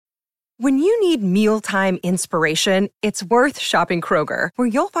When you need mealtime inspiration, it's worth shopping Kroger, where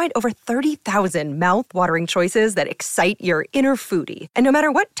you'll find over 30,000 mouth-watering choices that excite your inner foodie. And no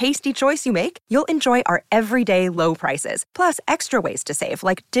matter what tasty choice you make, you'll enjoy our everyday low prices, plus extra ways to save,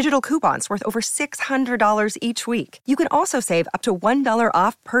 like digital coupons worth over $600 each week. You can also save up to $1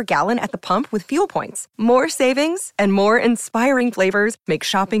 off per gallon at the pump with fuel points. More savings and more inspiring flavors make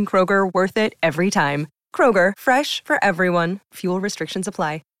shopping Kroger worth it every time. Kroger, fresh for everyone. Fuel restrictions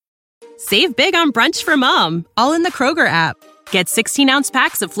apply. Save big on brunch for mom, all in the Kroger app. Get 16-ounce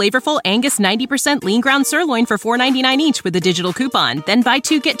packs of flavorful Angus 90% lean ground sirloin for $4.99 each with a digital coupon. Then buy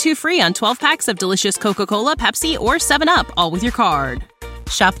 2, get 2 free on 12 packs of delicious Coca-Cola, Pepsi, or 7-Up, all with your card.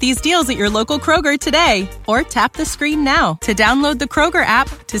 Shop these deals at your local Kroger today, or tap the screen now to download the Kroger app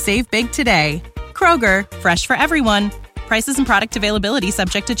to save big today. Kroger, fresh for everyone. Prices and product availability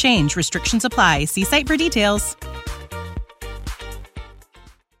subject to change. Restrictions apply. See site for details.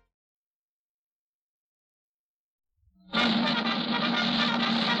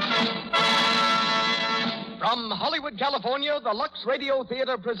 From Hollywood, California, the Lux Radio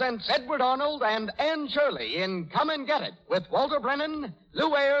Theater presents Edward Arnold and Anne Shirley in Come and Get It with Walter Brennan,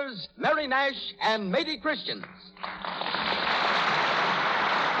 Lou Ayres, Mary Nash, and Mady Christians.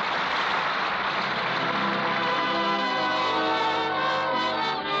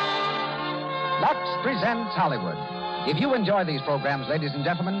 Lux presents Hollywood. If you enjoy these programs, ladies and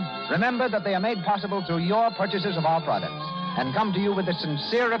gentlemen, remember that they are made possible through your purchases of our products and come to you with the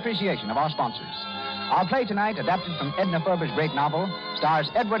sincere appreciation of our sponsors. Our play tonight, adapted from Edna Ferber's great novel, stars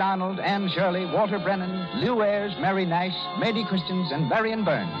Edward Arnold, Anne Shirley, Walter Brennan, Lou Ayres, Mary Nash, Mady Christians, and Marion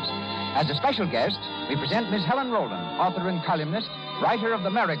Burns. As a special guest, we present Miss Helen Rowland, author and columnist, writer of The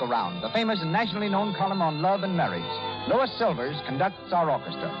Merry-Go-Round, the famous and nationally known column on love and marriage. Lois Silvers conducts our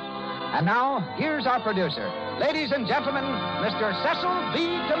orchestra. And now, here's our producer. Ladies and gentlemen, Mr. Cecil B.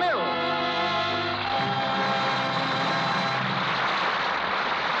 DeMille.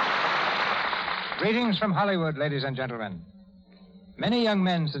 Greetings from Hollywood, ladies and gentlemen. Many young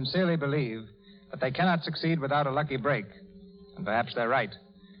men sincerely believe that they cannot succeed without a lucky break. And perhaps they're right.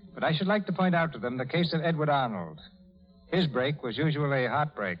 But I should like to point out to them the case of Edward Arnold. His break was usually a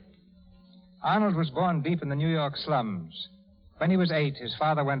heartbreak. Arnold was born deep in the New York slums. When he was 8, his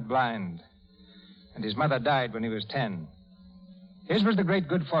father went blind. And his mother died when he was 10. His was the great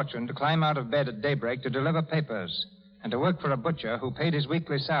good fortune to climb out of bed at daybreak to deliver papers and to work for a butcher who paid his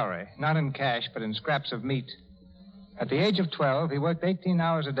weekly salary, not in cash, but in scraps of meat. At the age of 12, he worked 18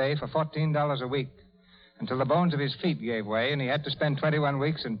 hours a day for $14 a week until the bones of his feet gave way and he had to spend 21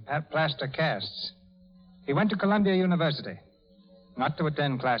 weeks in plaster casts. He went to Columbia University, not to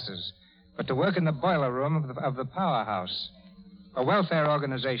attend classes, but to work in the boiler room of the powerhouse. A welfare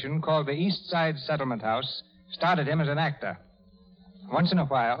organization called the East Side Settlement House started him as an actor. Once in a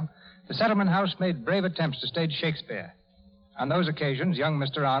while, the Settlement House made brave attempts to stage Shakespeare. On those occasions, young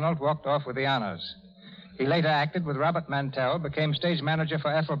Mr. Arnold walked off with the honors. He later acted with Robert Mantell, became stage manager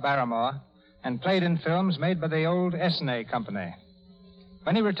for Ethel Barrymore, and played in films made by the old Esnay Company.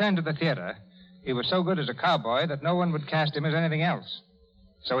 When he returned to the theater, he was so good as a cowboy that no one would cast him as anything else.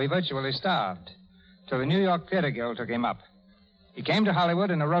 So he virtually starved, till the New York Theater Guild took him up. He came to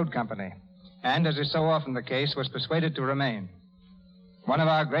Hollywood in a road company, and, as is so often the case, was persuaded to remain. One of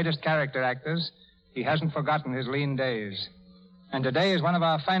our greatest character actors, he hasn't forgotten his lean days. And today is one of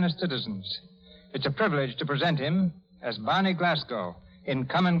our finest citizens. It's a privilege to present him as Barney Glasgow in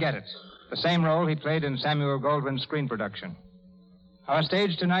Come and Get It, the same role he played in Samuel Goldwyn's screen production. Our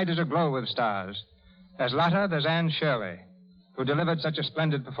stage tonight is aglow with stars. There's Lotta, there's Anne Shirley, who delivered such a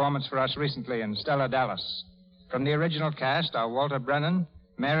splendid performance for us recently in Stella Dallas. From the original cast are Walter Brennan,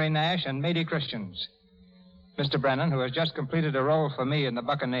 Mary Nash, and Mady Christians. Mr. Brennan, who has just completed a role for me in The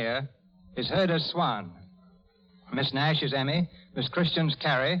Buccaneer, is heard as Swan. Miss Nash is Emmy, Miss Christians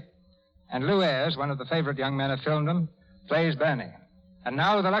Carrie, and Lou Ayres, one of the favorite young men who filmed him, plays Bernie. And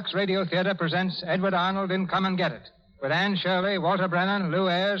now the Lux Radio Theater presents Edward Arnold in Come and Get It, with Anne Shirley, Walter Brennan, Lou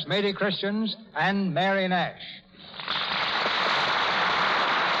Ayres, Mady Christians, and Mary Nash.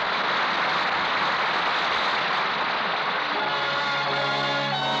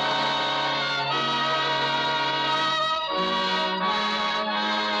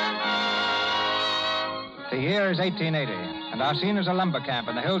 The year is 1880, and our scene is a lumber camp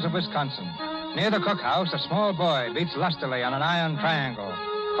in the hills of Wisconsin. Near the cookhouse, a small boy beats lustily on an iron triangle,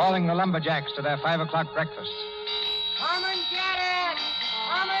 calling the lumberjacks to their 5 o'clock breakfast. Come and get it!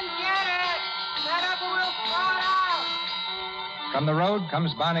 Come and get it! Set up or we'll fall out! From the road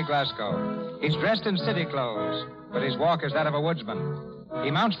comes Barney Glasgow. He's dressed in city clothes, but his walk is that of a woodsman. He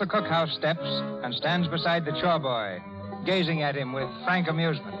mounts the cookhouse steps and stands beside the chore boy, gazing at him with frank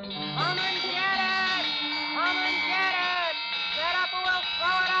amusement. Come and get it! Come and get it! Set up or we'll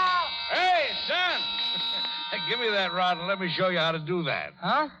throw it out! Hey, son! Give me that rod and let me show you how to do that.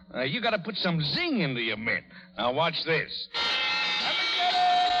 Huh? You got to put some zing into your mitt. Now, watch this. Come and get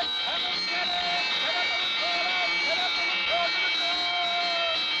it! Come and get it! Set up or we'll throw it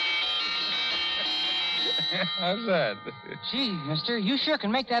out! Set up or we'll throw it out! How's that? Gee, mister, you sure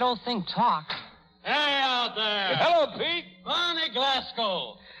can make that old thing talk. Hey, out there. Hello, Pete. Barney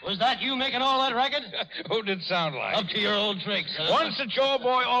Glasgow. Was that you making all that racket? Who did it sound like? Up to your old tricks, huh? Once a chore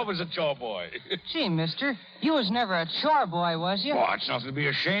boy, always a chore boy. Gee, mister, you was never a chore boy, was you? Oh, it's nothing to be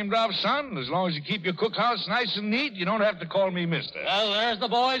ashamed of, son. As long as you keep your cookhouse nice and neat, you don't have to call me mister. Well, there's the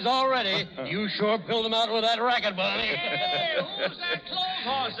boys already. You sure pilled them out with that racket, Barney. Hey, who's that clothes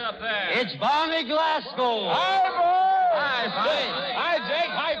horse up there? It's Barney Glasgow. Hi, boy. Hi, Barney. Hi,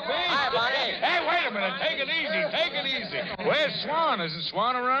 Jake. Hi, Pete. Hi, Barney. Hey, wait a minute. Take it easy. Take it easy. Where's Swan? Isn't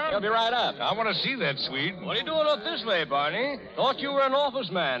Swan around? He'll be right up. I want to see that Swede. What are you doing up this way, Barney? Thought you were an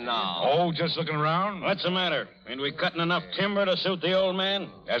office man now. Oh, just looking around? What's the matter? Ain't we cutting enough timber to suit the old man?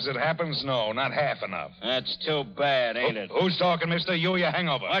 As it happens, no. Not half enough. That's too bad, ain't it? Who's talking, mister? You or your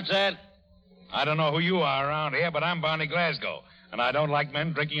hangover? What's that? I don't know who you are around here, but I'm Barney Glasgow. And I don't like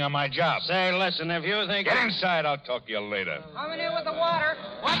men drinking on my job. Say, listen, if you think... Get inside. I'll talk to you later. Coming in with the water.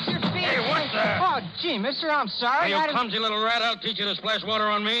 Watch your feet. Hey, what the... Oh, gee, mister, I'm sorry. Hey, you I didn't- clumsy little rat, I'll teach you to splash water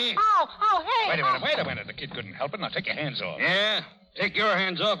on me. Oh, hey. Wait a minute. The kid couldn't help it. Now take your hands off. Yeah? Take your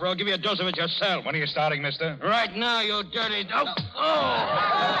hands off, or I'll give you a dose of it yourself. When are you starting, mister? Right now, you dirty... Oh!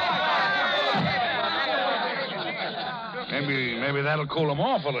 Maybe that'll cool him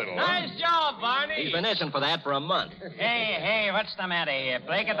off a little. Nice job, Barney. He's been itching for that for a month. Hey, what's the matter here?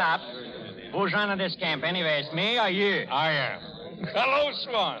 Break it up. Who's running this camp anyways, me or you? I am. Hello,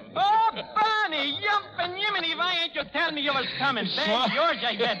 Swan. Oh, Barney, yumpin' Yiminy, why ain't you tell me you was coming? Thank George,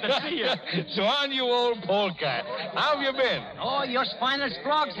 I glad to see you. Swan, you old polecat. How have you been? Oh, you're spinal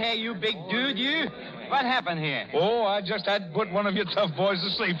frogs here, you big dude, you. What happened here? Oh, I just had to put one of your tough boys to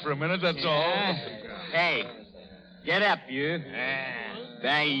sleep for a minute, that's all. Hey, get up, you.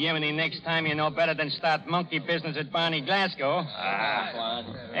 By Yiminy, next time you know better than start monkey business at Barney Glasgow.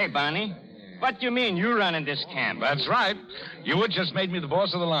 Hey, Barney, what do you mean you running this camp? That's right. You had just made me the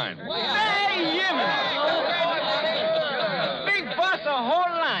boss of the line. Hey, Yiminy! Big boss of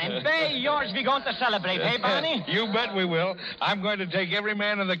whole line. Bay yours we going to celebrate, hey, Barney? You bet we will. I'm going to take every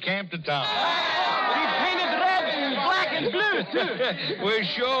man in the camp to town. We painted red and black and blue, too. We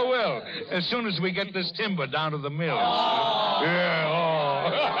sure will. As soon as we get this timber down to the mill. Yeah,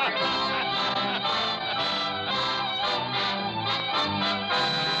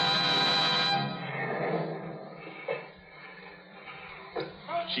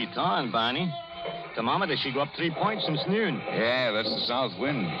 She thawing, Barney. Thermometer, she go up 3 points since noon. Yeah, that's the south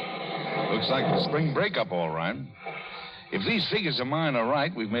wind. Looks like the spring breakup, all right. If these figures of mine are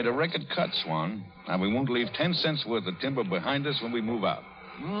right, we've made a record cut, Swan. And we won't leave 10 cents worth of timber behind us when we move out.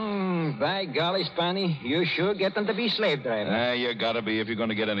 By golly, Barney, you sure get them to be slave driver. You gotta be if you're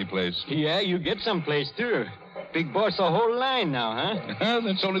gonna get any place. Yeah, you get someplace, too. Big boss the whole line now, huh?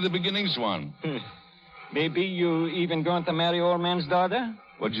 That's only the beginning, Swan. Maybe you even going to marry old man's daughter?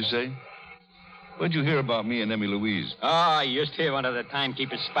 What'd you say? What'd you hear about me and Emmy Louise? Oh, I used to hear one of the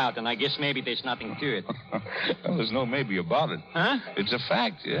timekeepers spout, and I guess maybe there's nothing to it. Well, there's no maybe about it. Huh? It's a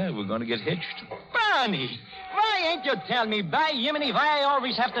fact, yeah. We're going to get hitched. Barney, why ain't you tell me, by Yiminy, why I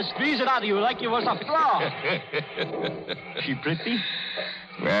always have to squeeze it out of you like you was a flaw? She pretty?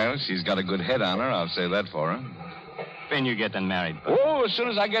 Well, she's got a good head on her, I'll say that for her. When you getting married? Oh, as soon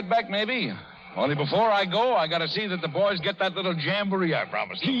as I get back, maybe. Only before I go, I got to see that the boys get that little jamboree I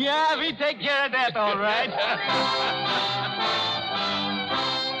promised them. Yeah, we take care of that, all right.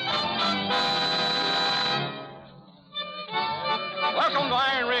 Welcome to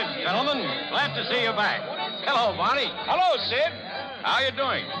Iron Ridge, gentlemen. Glad to see you back. Hello, Barney. Hello, Sid. How you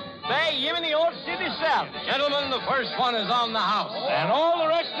doing? By Yiminy, old city south. Gentlemen, the first one is on the house. And all the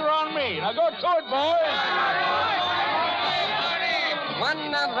rest are on me. Now go to it, boys.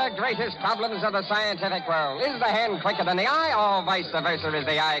 One of the greatest problems of the scientific world. Is the hand quicker than the eye, or vice versa, is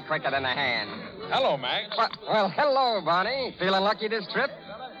the eye quicker than the hand? Hello, Max. Well, hello, Barney. Feeling lucky this trip?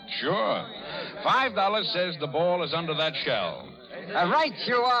 Sure. $5 says the ball is under that shell. Right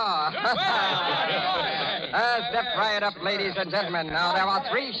you are. Step right up, ladies and gentlemen. Now, there are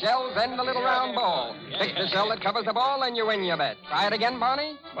 3 shells and the little round ball. Pick the shell that covers the ball, and you win your bet. Try it again,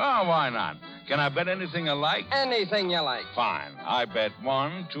 Barney? Well, why not? Can I bet anything I like? Anything you like. Fine. I bet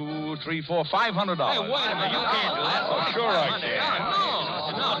 $1, $2, $3, $4, $500. Hey, wait a minute. You can't do that. Oh, sure I can.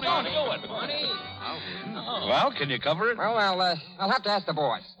 No, don't do it, Barney. Well, can you cover it? Well, I'll have to ask the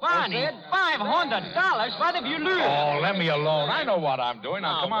boys. Barney, Sid? $500? What have you lose? Oh, let me alone. I know what I'm doing.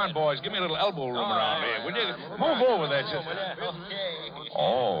 Now, come on, boys. Give me a little elbow room around here. Would you move over there, just...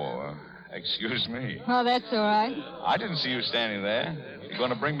 Oh, excuse me. Oh, that's all right. I didn't see you standing there. You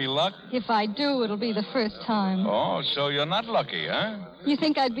going to bring me luck? If I do, it'll be the first time. Oh, so you're not lucky, huh? You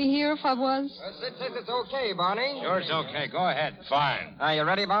think I'd be here if I was? Sid says it's okay, Barney. Yours okay. Go ahead. Fine. Are you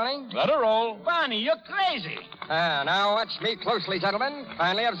ready, Barney? Let her roll. Barney, you're crazy. Now watch me closely, gentlemen.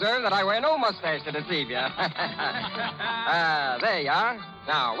 Kindly observe that I wear no mustache to deceive you. There you are.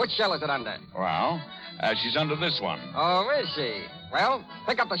 Now, which shell is it under? Well, she's under this one. Oh, is she? Well,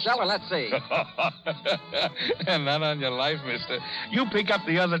 pick up the shell and let's see. And not on your life, mister. You pick up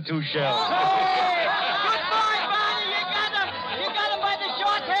the other two shells. Good boy, Barney. You got him by the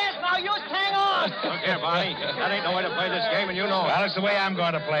short hairs. Now you hang on. Look here, Barney. That ain't the way to play this game, and you know it. Well, it's the way I'm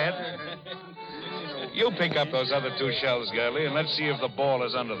going to play it. You pick up those other two shells, girlie, and let's see if the ball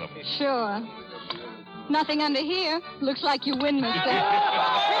is under them. Sure. Nothing under here. Looks like you win, mister.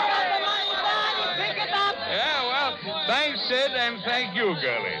 Yeah, well, thanks, Sid, and thank you,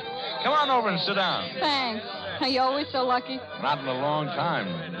 girlie. Come on over and sit down. Thanks. Are you always so lucky? Not in a long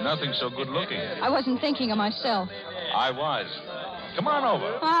time. Nothing so good looking. I wasn't thinking of myself. I was. Come on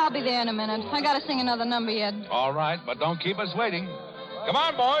over. I'll be there in a minute. I gotta sing another number yet. All right, but don't keep us waiting. Come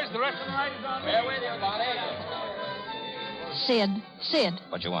on, boys. The rest of the night is on me. with you, Barney. Sid.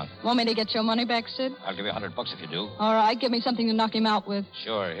 What you want? Want me to get your money back, Sid? I'll give you $100 if you do. All right, give me something to knock him out with.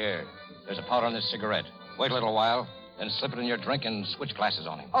 Sure, here. There's a powder on this cigarette. Wait a little while, then slip it in your drink and switch glasses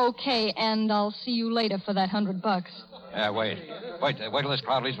on him. Okay, and I'll see you later for that $100. Yeah, wait. Wait till this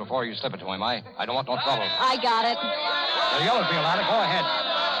crowd leaves before you slip it to him. I don't want no trouble. I got it. They're yelling for you, Lana. Go ahead.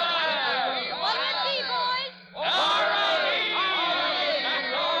 What do you see, boys? All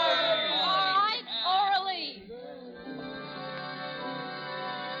right, orally.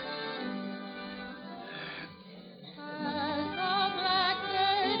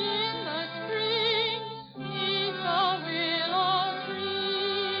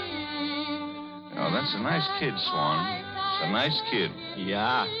 Oh, that's a nice kid, Swan. It's a nice kid.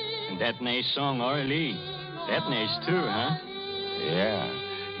 Yeah, and that nice song, Orly. That nice, too, huh? Yeah.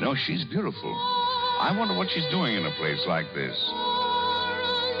 No, she's beautiful. I wonder what she's doing in a place like this.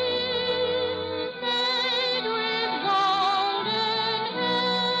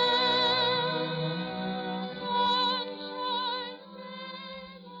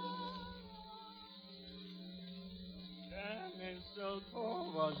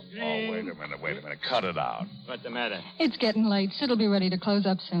 Oh, wait a minute. Cut it out. What's the matter? It's getting late. Sid'll be ready to close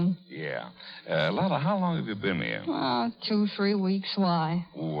up soon. Yeah. Lotta, how long have you been here? Oh, 2-3 weeks. Why?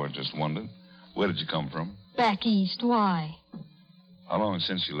 Oh, I just wondered. Where did you come from? Back east. Why? How long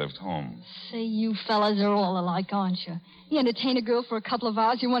since you left home? Say, you fellas are all alike, aren't you? You entertain a girl for a couple of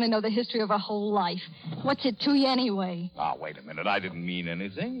hours, you want to know the history of her whole life. What's it to you anyway? Oh, wait a minute. I didn't mean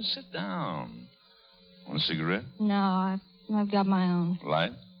anything. Sit down. Want a cigarette? No, I've got my own.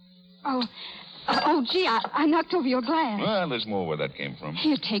 Light? Gee, I knocked over your glass. Well, there's more where that came from.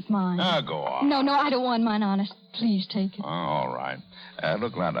 Here, take mine. Go on. No, I don't want mine, honest. Please take it. Oh, all right.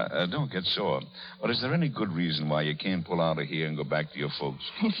 Look, Lana, don't get sore. But is there any good reason why you can't pull out of here and go back to your folks?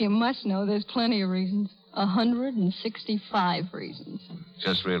 If you must know, there's plenty of reasons. 165 reasons.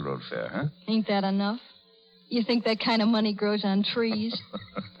 Just railroad fare, huh? Ain't that enough? You think that kind of money grows on trees?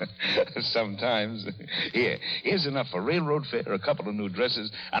 Sometimes. Here's enough for railroad fare, a couple of new dresses,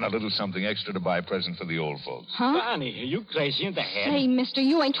 and a little something extra to buy a present for the old folks. Huh? Barney, are you crazy in the head? Say, mister,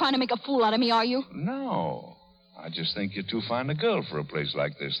 you ain't trying to make a fool out of me, are you? No. I just think you're too fine a girl for a place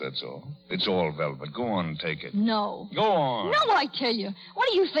like this, that's all. It's all velvet. Go on and take it. No. Go on. No, I tell you. What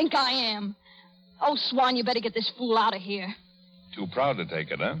do you think I am? Oh, Swan, you better get this fool out of here. Too proud to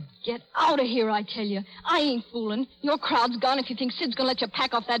take it, huh? Get out of here, I tell you. I ain't fooling. Your crowd's gone if you think Sid's gonna let you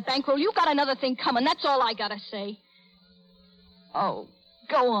pack off that bankroll. You got another thing coming. That's all I gotta say. Oh,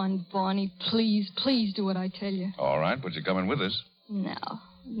 go on, Barney. Please do what I tell you. All right, but you're coming with us.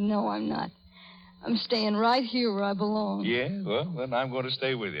 No, I'm not. I'm staying right here where I belong. Yeah? Well, then I'm going to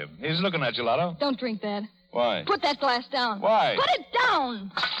stay with you. He's looking at you, Lotto. Don't drink that. Why? Put that glass down. Why? Put it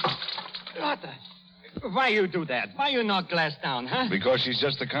down! Lotta, why you do that? Why you knock glass down, huh? Because she's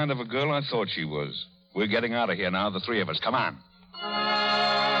just the kind of a girl I thought she was. We're getting out of here now, the three of us. Come on.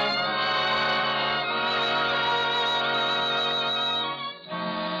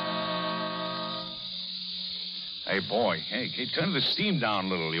 Hey, boy. Hey, turn the steam down a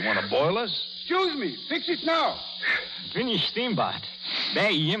little. You want to boil us? Excuse me. Fix it now. Finished steamboat.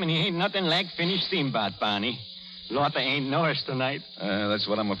 Bay Yiminy ain't nothing like finished steamboat, Barney. Lotta ain't ours tonight. That's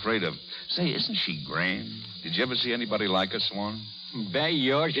what I'm afraid of. Say, isn't she grand? Did you ever see anybody like her, Swan? By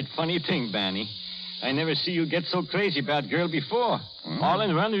George, it's funny thing, Barney. I never see you get so crazy about girl before. All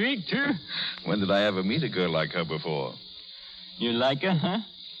in 1 week, too. When did I ever meet a girl like her before? You like her, huh?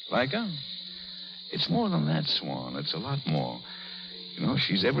 Like her? It's more than that, Swan. It's a lot more. You know,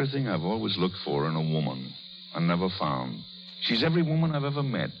 she's everything I've always looked for in a woman and never found. She's every woman I've ever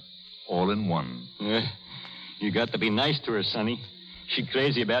met, all in one. You got to be nice to her, Sonny. She's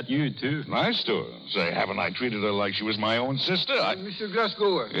crazy about you, too. Nice to her? Say, haven't I treated her like she was my own sister? Mr.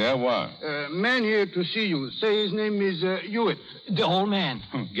 Glasgow. Yeah, what? Man here to see you. Say his name is Hewitt. The old man.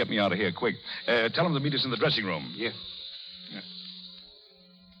 Get me out of here, quick. Tell him to meet us in the dressing room. Yeah.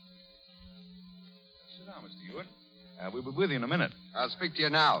 Sit down, Mr. Hewitt. We'll be with you in a minute. I'll speak to you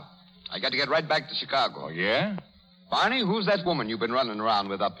now. I got to get right back to Chicago. Oh, yeah? Barney, who's that woman you've been running around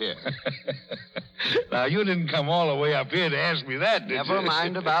with up here? Now, you didn't come all the way up here to ask me that, did you? Never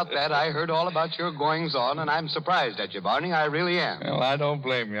mind about that. I heard all about your goings-on, and I'm surprised at you, Barney. I really am. Well, I don't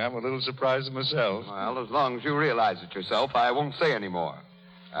blame you. I'm a little surprised myself. Well, as long as you realize it yourself, I won't say any more.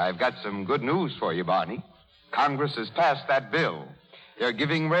 I've got some good news for you, Barney. Congress has passed that bill. They're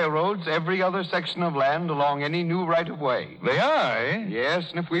giving railroads every other section of land along any new right-of-way. They are, eh? Yes,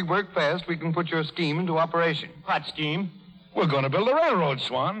 and if we work fast, we can put your scheme into operation. What scheme? We're going to build a railroad,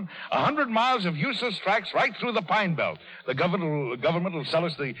 Swan. 100 miles of useless tracks right through the Pine Belt. The government will sell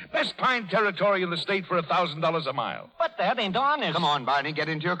us the best pine territory in the state for $1,000 a mile. But that ain't honest. Come on, Barney, get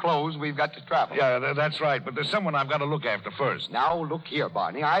into your clothes. We've got to travel. Yeah, that's right, but there's someone I've got to look after first. Now, look here,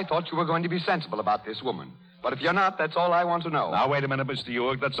 Barney. I thought you were going to be sensible about this woman. But if you're not, that's all I want to know. Now, wait a minute, Mr.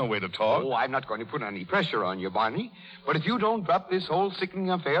 York. That's no way to talk. Oh, I'm not going to put any pressure on you, Barney. But if you don't drop this whole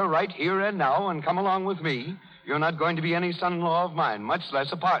sickening affair right here and now and come along with me, you're not going to be any son-in-law of mine, much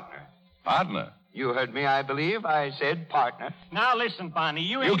less a partner. Partner? You heard me, I believe. I said partner. Now, listen, Barney,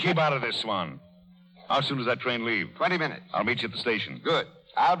 You keep out of this, Swan. How soon does that train leave? 20 minutes. I'll meet you at the station. Good.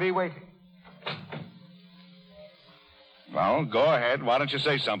 I'll be waiting. Well, go ahead. Why don't you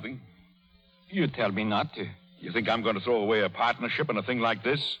say something? You tell me not to. You think I'm going to throw away a partnership in a thing like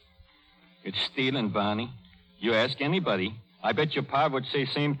this? It's stealing, Barney. You ask anybody. I bet your pa would say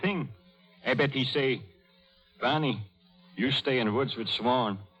same thing. I bet he'd say, Barney, you stay in the woods with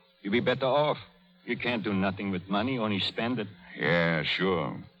Swan. You'll be better off. You can't do nothing with money, only spend it. Yeah,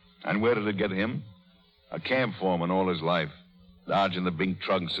 sure. And where did it get him? A camp foreman all his life, dodging the big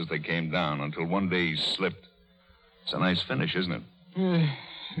trucks as they came down until one day he slipped. It's a nice finish, isn't it?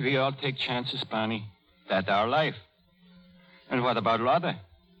 We all take chances, Barney. That's our life. And what about Lotta?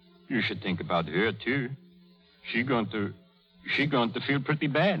 You should think about her, too. She's going to feel pretty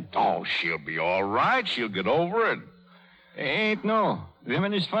bad. Oh, she'll be all right. She'll get over it. Ain't no.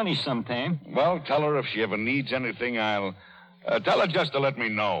 Women is funny sometime. Well, tell her if she ever needs anything, I'll... tell her just to let me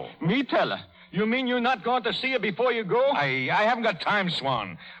know. Me tell her? You mean you're not going to see her before you go? I haven't got time,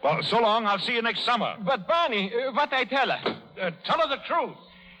 Swan. Well, so long. I'll see you next summer. But, Barney, what I tell her? Tell her the truth.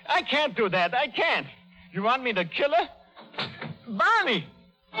 I can't do that. I can't. You want me to kill her? Barney!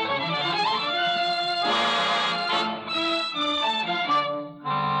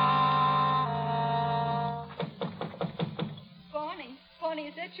 Barney,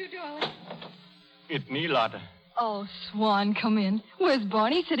 is that you, darling? It's me, Lotta. Oh, Swan, come in. Where's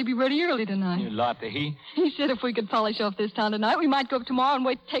Barney? He said he'd be ready early tonight. Lotta, he said if we could polish off this town tonight, we might go up tomorrow and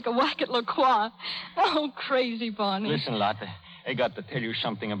wait to take a whack at La Croix. Oh, crazy, Barney. Listen, Lotta, I got to tell you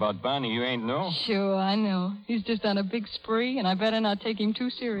something about Barney you ain't know. Sure, I know. He's just on a big spree, and I better not take him too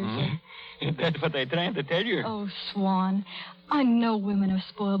seriously. That's what I'm trying to tell you. Oh, Swan, I know women have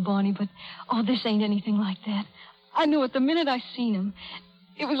spoiled Barney, but, this ain't anything like that. I knew it the minute I seen him.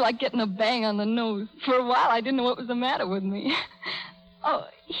 It was like getting a bang on the nose. For a while, I didn't know what was the matter with me. Oh,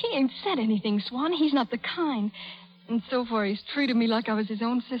 he ain't said anything, Swan. He's not the kind. And so far, he's treated me like I was his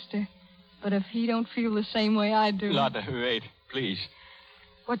own sister. But if he don't feel the same way I do... Lotta, wait, please.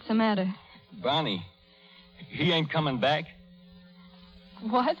 What's the matter? Barney, he ain't coming back.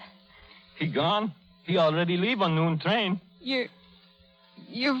 What? He gone. He already leave on noon train. You're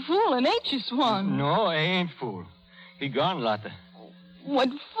fooling, ain't you, Swan? No, I ain't fool. He gone, Lotta. What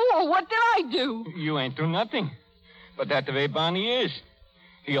for? What did I do? You ain't do nothing. But that's the way Barney is.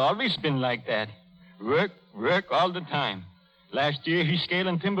 He always been like that. Work all the time. Last year, he's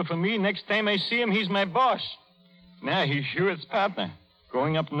scaling timber for me. Next time I see him, he's my boss. Now he's Hewitt's partner.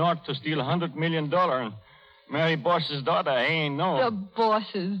 Going up north to steal $100 million and marry boss's daughter. I ain't know. The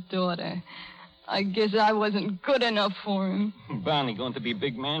boss's daughter. I guess I wasn't good enough for him. Barney going to be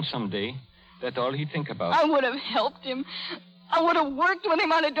big man someday. That's all he think about. I would have helped him. I would have worked with him.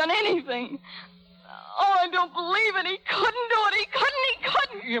 I'd have done anything. Oh, I don't believe it. He couldn't do it. He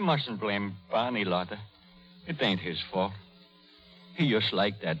couldn't. You mustn't blame Barney, Lotta. It ain't his fault. He just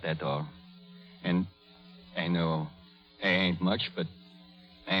like that all. And I know I ain't much, but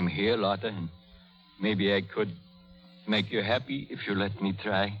I'm here, Lotta, and maybe I could make you happy if you let me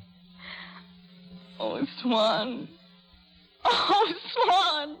try. Oh, Swan. Oh,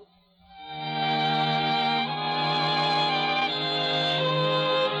 Swan.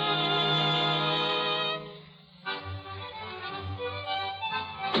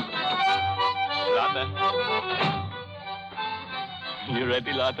 Lotta. You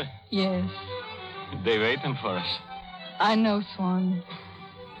ready, Lotta? Yes. They waiting for us. I know, Swan.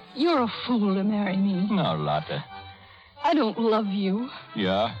 You're a fool to marry me. No, Lotta. I don't love you.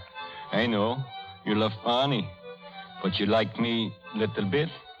 Yeah, I know. You love Barney. But you like me little bit?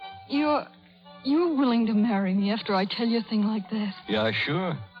 You're willing to marry me after I tell you a thing like that? Yeah,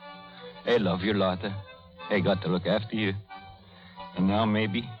 sure. I love you, Lotta. I got to look after you. And now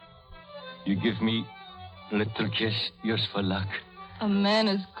maybe you give me a little kiss just for luck. A man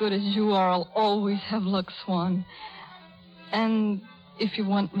as good as you are will always have luck, Swan. And if you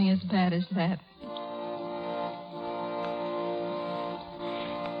want me as bad as that.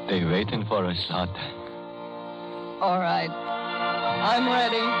 They waiting for us, Lotta. All right. I'm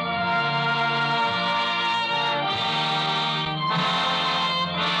ready.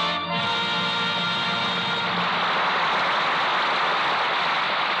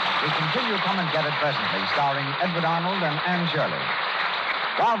 We continue Come and Get It presently, starring Edward Arnold and Anne Shirley.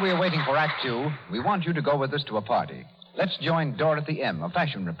 While we are waiting for Act Two, we want you to go with us to a party. Let's join Dorothy M., a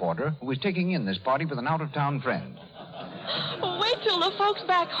fashion reporter, who is taking in this party with an out-of-town friend. Wait till the folks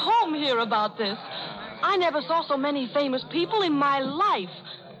back home hear about this. I never saw so many famous people in my life.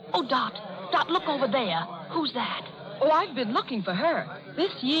 Oh, Dot, look over there. Who's that? Oh, I've been looking for her.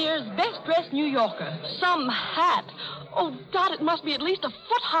 This year's best-dressed New Yorker. Some hat. Oh, Dot, it must be at least a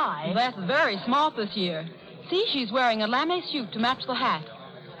foot high. That's very smart this year. See, she's wearing a lame suit to match the hat.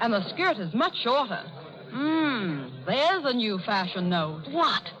 And the skirt is much shorter. There's a new fashion note.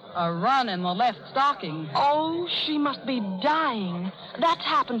 What? A run in the left stocking. Oh, she must be dying. That's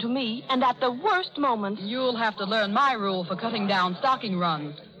happened to me, and at the worst moments. You'll have to learn my rule for cutting down stocking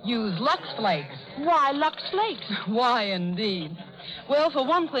runs. Use Lux Flakes. Why Lux Flakes? Why, indeed. Well, for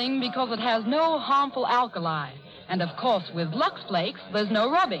one thing, because it has no harmful alkali. And, of course, with Lux Flakes, there's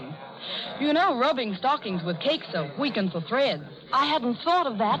no rubbing. You know, rubbing stockings with cake soap weakens the threads. I hadn't thought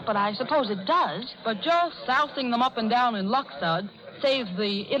of that, but I suppose it does. But just sousing them up and down in Lux Suds saves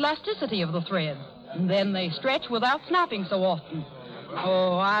the elasticity of the threads. And then they stretch without snapping so often.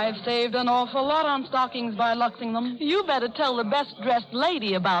 Oh, I've saved an awful lot on stockings by luxing them. You better tell the best-dressed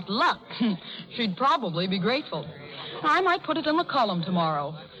lady about Lux. She'd probably be grateful. I might put it in the column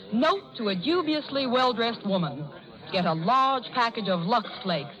tomorrow. Note to a dubiously well-dressed woman. Get a large package of Lux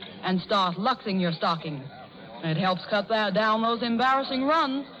Flakes and start luxing your stockings. It helps cut down those embarrassing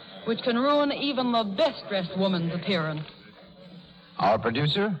runs, which can ruin even the best-dressed woman's appearance. Our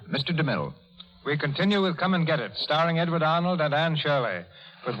producer, Mr. DeMille. We continue with Come and Get It, starring Edward Arnold and Anne Shirley,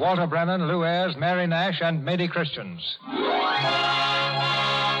 with Walter Brennan, Lou Ayres, Mary Nash, and Mady Christians.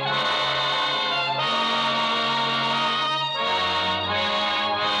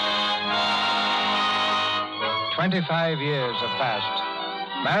 25 years have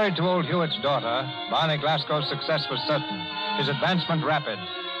passed. Married to old Hewitt's daughter, Barney Glasgow's success was certain, his advancement rapid.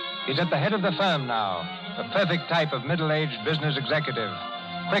 He's at the head of the firm now, the perfect type of middle-aged business executive,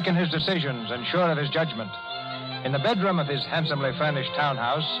 quick in his decisions and sure of his judgment. In the bedroom of his handsomely furnished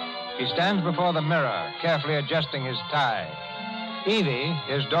townhouse, he stands before the mirror, carefully adjusting his tie. Evie,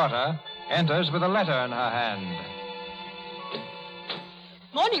 his daughter, enters with a letter in her hand.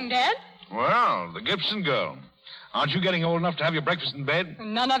 Morning, Dad. Well, the Gibson girl. Aren't you getting old enough to have your breakfast in bed?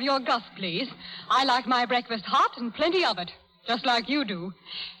 None of your guff, please. I like my breakfast hot and plenty of it, just like you do.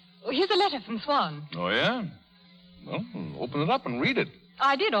 Here's a letter from Swan. Oh, yeah? Well, open it up and read it.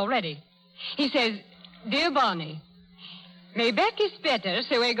 I did already. He says, Dear Barney, may Beck is better,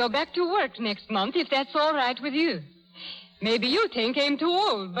 so I go back to work next month, if that's all right with you. Maybe you think I'm too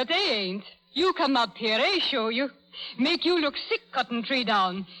old, but I ain't. You come up here, I show you. Make you look sick cutting tree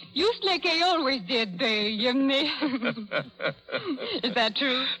down. Just like I always did, Yimney. Is that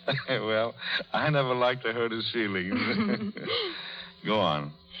true? Well, I never like to hurt his feelings. Go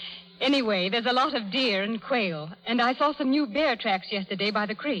on. Anyway, there's a lot of deer and quail, and I saw some new bear tracks yesterday by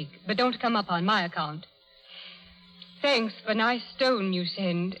the creek, but don't come up on my account. Thanks for nice stone you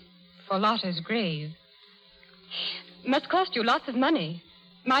send for Lotta's grave. Must cost you lots of money.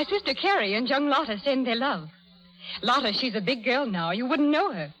 My sister Carrie and young Lotta send their love. Lotta, she's a big girl now. You wouldn't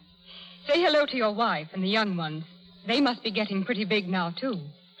know her. Say hello to your wife and the young ones. They must be getting pretty big now, too.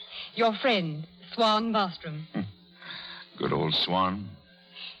 Your friend, Swan Bostrom. Good old Swan.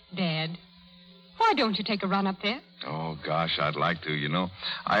 Dad, why don't you take a run up there? Oh, gosh, I'd like to. You know,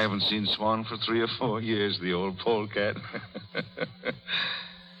 I haven't seen Swan for 3 or 4 years, the old polecat.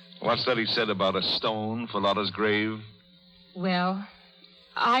 What's that he said about a stone for Lotta's grave? Well,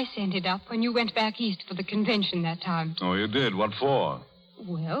 I sent it up when you went back east for the convention that time. Oh, you did? What for?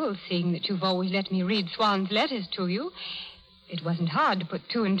 Well, seeing that you've always let me read Swan's letters to you, it wasn't hard to put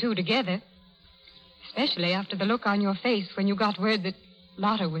 2 and 2 together. Especially after the look on your face when you got word that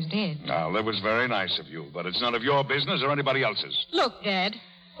Lotta was dead. Now, that was very nice of you, but it's none of your business or anybody else's. Look, Dad,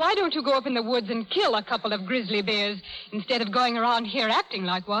 why don't you go up in the woods and kill a couple of grizzly bears instead of going around here acting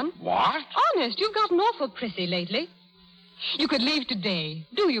like one? What? Honest, you've gotten awful prissy lately. You could leave today.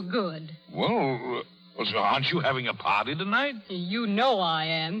 Do you good. Well, so aren't you having a party tonight? You know I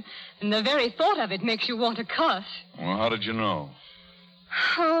am. And the very thought of it makes you want to cuss. Well, how did you know?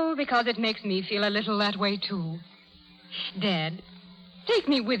 Oh, because it makes me feel a little that way, too. Dad, take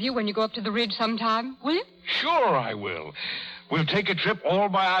me with you when you go up to the ridge sometime, will you? Sure I will. We'll take a trip all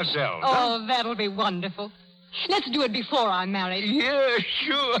by ourselves. Oh, that'll be wonderful. Let's do it before I'm married. Yeah,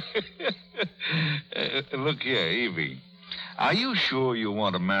 sure. Look here, Evie. Are you sure you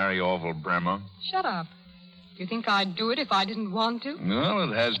want to marry Orville Bremer? Shut up. You think I'd do it if I didn't want to?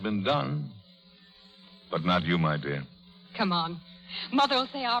 Well, it has been done. But not you, my dear. Come on. Mother'll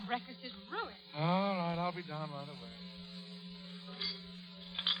say our breakfast is ruined. All right, I'll be down right away.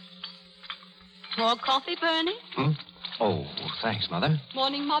 More coffee, Bernie? Oh, thanks, Mother.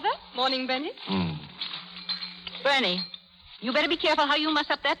 Morning, Mother. Morning, Benny. Bernie, you better be careful how you mess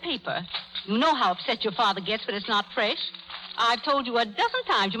up that paper. You know how upset your father gets when it's not fresh. I've told you a dozen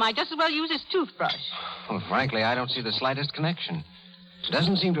times you might just as well use his toothbrush. Well, frankly, I don't see the slightest connection. It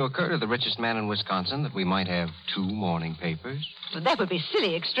doesn't seem to occur to the richest man in Wisconsin that we might have 2 morning papers. Well, that would be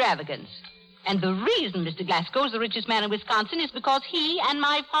silly extravagance. And the reason Mr. Glasgow's the richest man in Wisconsin is because he and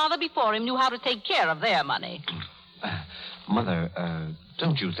my father before him knew how to take care of their money. Mother,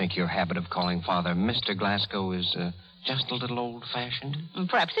 don't you think your habit of calling Father Mr. Glasgow is just a little old-fashioned?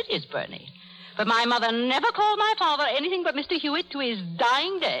 Perhaps it is, Bernie. But my mother never called my father anything but Mr. Hewitt to his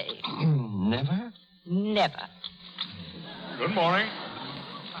dying day. Never? Never. Good morning.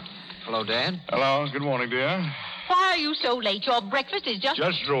 Hello, Dad. Hello. Good morning, dear. Why are you so late? Your breakfast is just...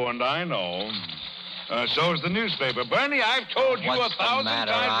 Just ruined, I know. So's the newspaper. Bernie, I've told you What's 1,000 the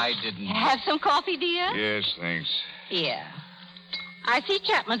matter? times... I didn't... Have some coffee, dear? Yes, thanks. Here. I see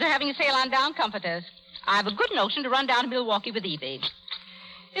Chapman's are having a sale on down comforters. I have a good notion to run down to Milwaukee with Evie.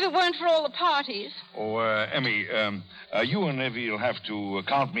 If it weren't for all the parties. Oh, Emmy, you and Evie will have to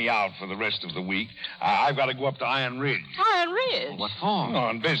count me out for the rest of the week. I've got to go up to Iron Ridge. Iron Ridge? What for?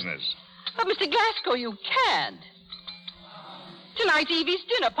 On business. But, Mr. Glasgow, you can't. Tonight's Evie's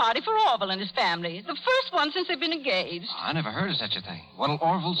dinner party for Orville and his family. The first one since they've been engaged. I never heard of such a thing. What'll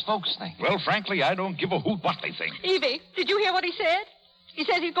Orville's folks think? Well, frankly, I don't give a hoot what they think. Evie, did you hear what he said? He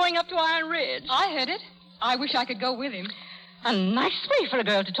says he's going up to Iron Ridge. I heard it. I wish I could go with him. A nice way for a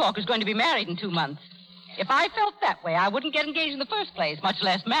girl to talk who's going to be married in 2 months. If I felt that way, I wouldn't get engaged in the first place, much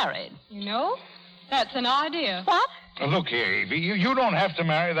less married. You know, that's an idea. What? Look here, Evie. You don't have to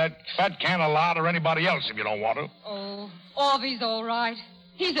marry that fat can of lard or anybody else if you don't want to. Oh, Orvie's all right.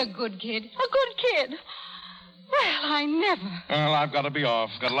 He's a good kid. A good kid? Well, I never. Well, I've got to be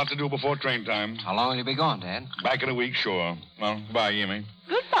off. Got a lot to do before train time. How long will you be gone, Dad? Back in a week, sure. Well, goodbye, Emmy.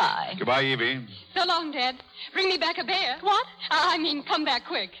 Goodbye. Goodbye, Evie. So long, Dad. Bring me back a bear. What? I mean, come back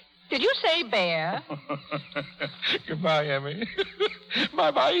quick. Did you say bear? Goodbye, Emmy.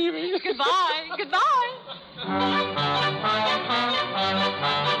 Bye-bye, Evie. Goodbye. Goodbye.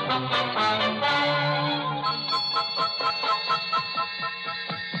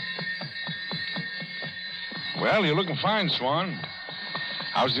 Well, you're looking fine, Swan.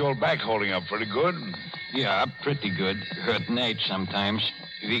 How's the old back holding up? Pretty good? Yeah, pretty good. Hurt night sometimes.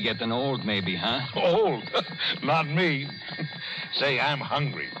 We getting old, maybe, huh? Old? Not me. Say, I'm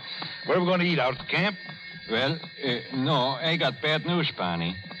hungry. Where are we going to eat, out at the camp? Well, no, I got bad news,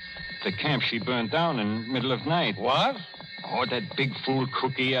 Barney. The camp, she burned down in middle of night. What? Oh, that big fool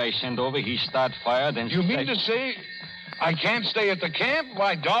cookie I sent over, he start fire, then... You mean to say I can't stay at the camp?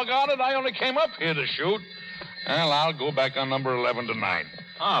 Why, doggone it, I only came up here to shoot. Well, I'll go back on number 11 tonight.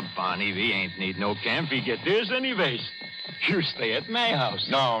 Ah, Barney, we ain't need no camp. We get this anyways. You stay at my house.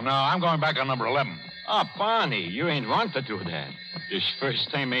 No, I'm going back on number 11. Ah, Barney, you ain't want to do that. This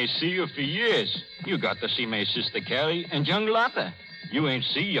first time I see you for years. You got to see my sister Carrie and young Lotta. You ain't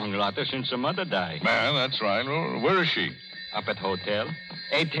see young Lotta since her mother died. Well, that's right. Well, where is she? Up at hotel.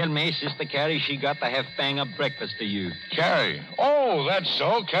 They tell me Sister Carrie she got to have bang-up breakfast to you. Carrie. Oh, that's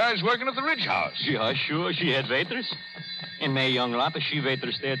so. Carrie's working at the Ridge House. Yeah, sure. She had waiters. And my young Lotta, she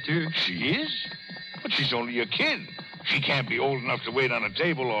waiters there, too. She is? But she's only a kid. She can't be old enough to wait on a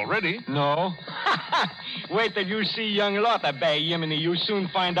table already. No. Wait till you see young Lotta, by Yemeni. You'll soon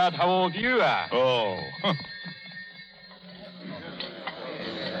find out how old you are. Oh.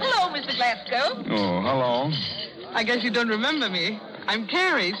 Hello, Mr. Glasgow. Oh, hello. I guess you don't remember me. I'm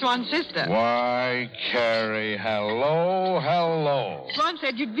Carrie, Swan's sister. Why, Carrie, hello. Swan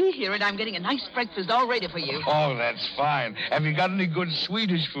said you'd be here, and I'm getting a nice breakfast all ready for you. Oh, that's fine. Have you got any good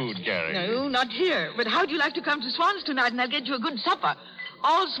Swedish food, Carrie? No, not here. But how'd you like to come to Swan's tonight, and I'll get you a good supper?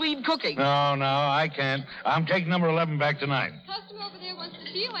 All Swede cooking. No, I can't. I'm taking number 11 back tonight. Customer over there wants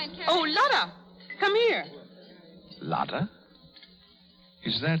to see you, Aunt Carrie. Oh, Lotta, come here. Lotta?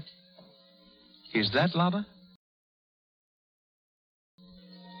 Is that Lotta?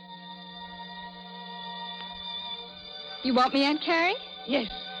 You want me, Aunt Carrie? Yes.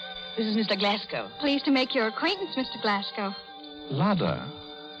 This is Mr. Glasgow. Pleased to make your acquaintance, Mr. Glasgow. Lotta?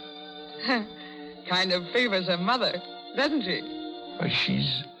 Kind of favors her mother, doesn't she? Why,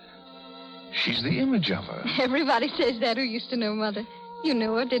 she's the image of her. Everybody says that who used to know Mother. You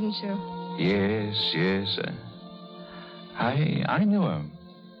knew her, didn't you? Yes. I knew her.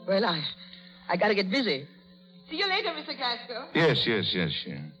 Well, I gotta get busy. See you later, Mr. Glasgow. Yes.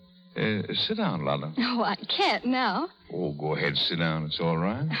 Sit down, Lotta. Oh, I can't now. Oh, go ahead, sit down. It's all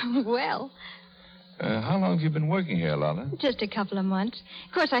right. Well, how long have you been working here, Lotta? just a couple of months.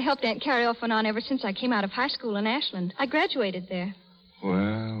 Of course, I helped Aunt Carrie off and on ever since I came out of high school in Ashland. I graduated there.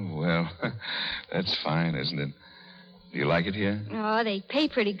 Well, that's fine, isn't it? Do you like it here? Oh, they pay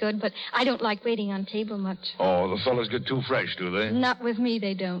pretty good, but I don't like waiting on table much. Oh, the fellas get too fresh, do they? Not with me,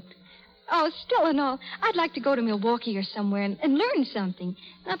 they don't. Oh, still and all, I'd like to go to Milwaukee or somewhere and learn something.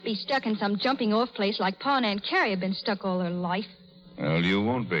 Not be stuck in some jumping-off place like Pa and Aunt Carrie have been stuck all their life. Well, you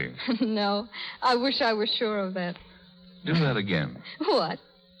won't be. No, I wish I was sure of that. Do that again. What?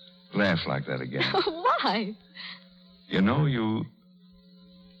 Laugh like that again. Why? You know, you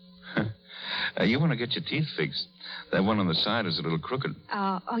want to get your teeth fixed. That one on the side is a little crooked.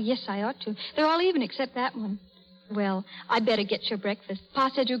 Oh, yes, I ought to. They're all even except that one. Well, I better get your breakfast. Pa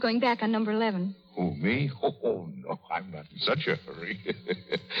said you're going back on number 11. Oh, me? Oh, no, I'm not in such a hurry.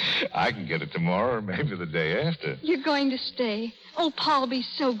 I can get it tomorrow or maybe the day after. You're going to stay. Oh, Pa'll be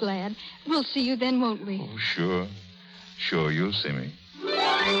so glad. We'll see you then, won't we? Oh, sure. Sure, you'll see me.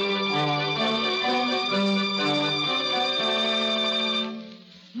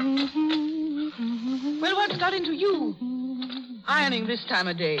 Well, what's got into you? Ironing this time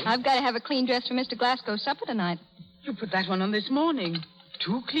of day. I've got to have a clean dress for Mr. Glasgow's supper tonight. You put that one on this morning.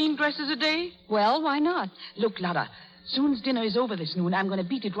 2 clean dresses a day? Well, why not? Look, Lotta, soon as dinner is over this noon, I'm going to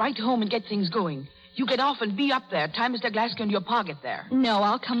beat it right home and get things going. You get off and be up there. Time Mr. Glasgow and your pa get there. No,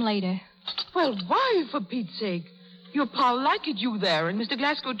 I'll come later. Well, why, for Pete's sake? Your pa'll like it, you there, and Mr.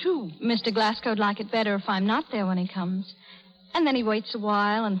 Glasgow, too. Mr. Glasgow'd like it better if I'm not there when he comes. And then he waits a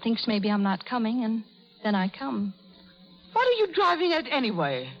while and thinks maybe I'm not coming, and then I come. What are you driving at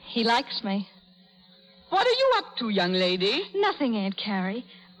anyway? He likes me. What are you up to, young lady? Nothing, Aunt Carrie.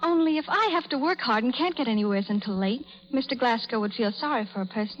 Only if I have to work hard and can't get anywhere until late, Mr. Glasgow would feel sorry for a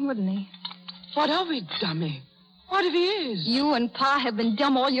person, wouldn't he? What of it, dummy? What if he is? You and Pa have been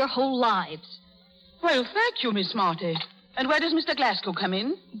dumb all your whole lives. Well, thank you, Miss Smarty. And where does Mr. Glasgow come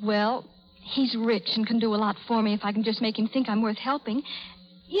in? Well, he's rich and can do a lot for me if I can just make him think I'm worth helping.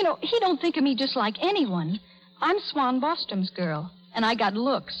 You know, he don't think of me just like anyone. I'm Swan Bostrom's girl, and I got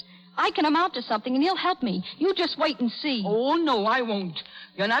looks. I can amount to something, and he'll help me. You just wait and see. Oh, no, I won't.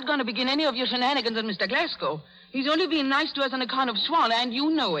 You're not going to begin any of your shenanigans on Mr. Glasgow. He's only being nice to us on account of Swan, and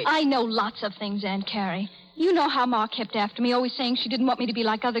you know it. I know lots of things, Aunt Carrie. You know how Ma kept after me, always saying she didn't want me to be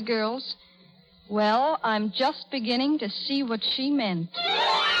like other girls. Well, I'm just beginning to see what she meant.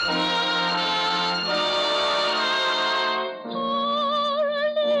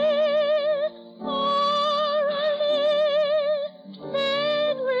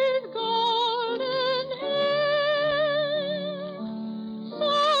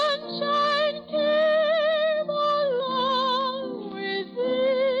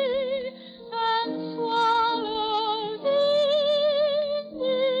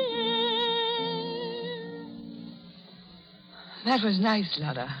 That was nice,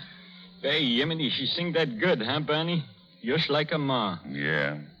 Lotta. Hey, Yemeni, she sing that good, huh, Barney? Just like a ma.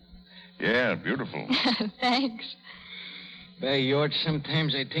 Yeah, beautiful. Thanks. Hey, George,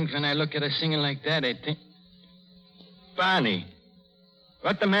 sometimes I think when I look at her singing like that, I think... Barney,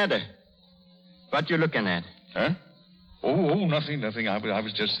 what the matter? What you looking at? Huh? Oh, nothing. I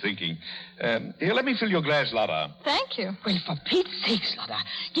was just thinking. Here, let me fill your glass, Lotta. Thank you. Well, for Pete's sake, Lotta,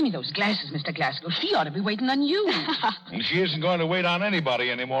 give me those glasses, Mr. Glasgow. She ought to be waiting on you. And she isn't going to wait on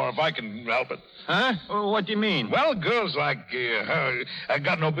anybody anymore if I can help it. Huh? What do you mean? Well, girls like her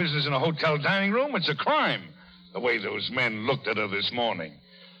got no business in a hotel dining room. It's a crime, the way those men looked at her this morning.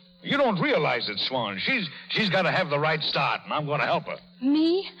 You don't realize it, Swan. She's got to have the right start, and I'm going to help her.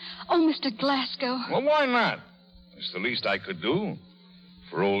 Me? Oh, Mr. Glasgow. Well, why not? It's the least I could do,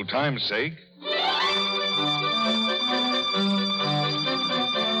 for old time's sake.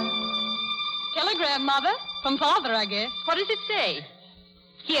 Telegram, Mother. From Father, I guess. What does it say?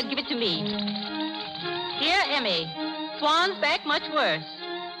 Here, give it to me. Dear Emmy, Swan's back much worse.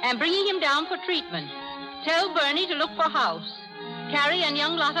 I'm bringing him down for treatment. Tell Bernie to look for house. Carrie and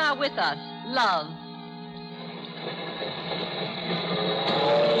young Lotta are with us. Love.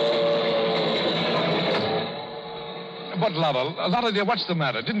 But, Lotta, dear, what's the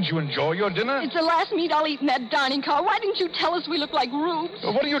matter? Didn't you enjoy your dinner? It's the last meat I'll eat in that dining car. Why didn't you tell us we look like rubes?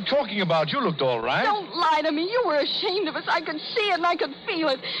 What are you talking about? You looked all right. Don't lie to me. You were ashamed of us. I could see it and I could feel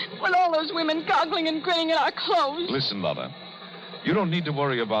it. With all those women goggling and grinning at our clothes. Listen, Lotta. You don't need to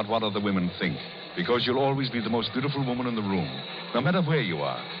worry about what other women think, because you'll always be the most beautiful woman in the room, no matter where you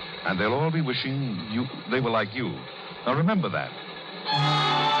are. And they'll all be wishing they were like you. Now, remember that.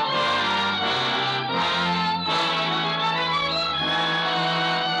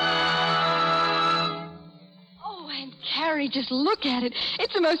 Carrie, just look at it.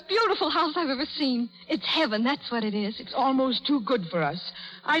 It's the most beautiful house I've ever seen. It's heaven, that's what it is. It's almost too good for us.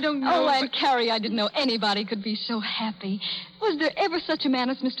 I don't know. Oh, Aunt Carrie, I didn't know anybody could be so happy. Was there ever such a man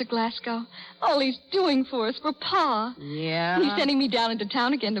as Mr. Glasgow? All he's doing for us, for Pa. Yeah? He's sending me down into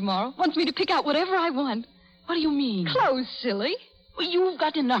town again tomorrow. Wants me to pick out whatever I want. What do you mean? Clothes, silly. Well, you've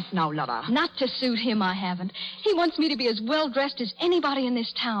got enough now, Lotta. Not to suit him, I haven't. He wants me to be as well-dressed as anybody in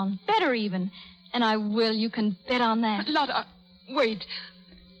this town. Better even. And I will. You can bet on that. Lotta, wait.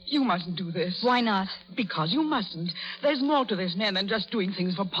 You mustn't do this. Why not? Because you mustn't. There's more to this man than just doing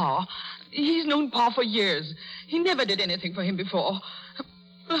things for Pa. He's known Pa for years. He never did anything for him before.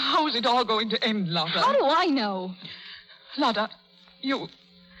 How's it all going to end, Lotta? How do I know? Lotta,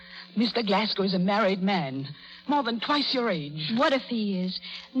 Mr. Glasgow is a married man. More than twice your age. What if he is?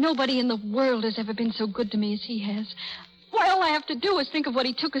 Nobody in the world has ever been so good to me as he has. Why, all I have to do is think of what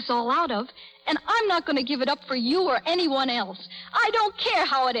he took us all out of, and I'm not going to give it up for you or anyone else. I don't care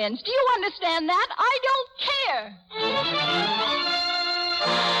how it ends. Do you understand that? I don't care.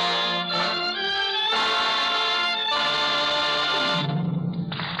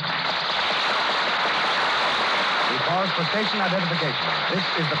 We pause for station identification. This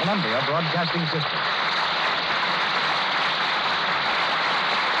is the Columbia Broadcasting System.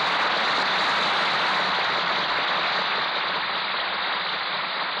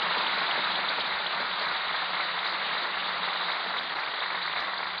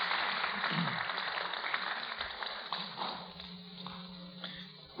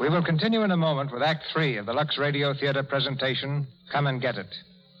 We will continue in a moment with Act 3 of the Lux Radio Theater presentation, Come and Get It.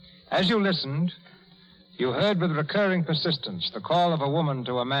 As you listened, you heard with recurring persistence the call of a woman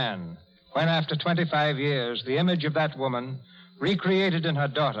to a man, when after 25 years, the image of that woman, recreated in her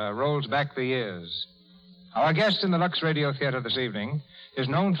daughter, rolls back the years. Our guest in the Lux Radio Theater this evening is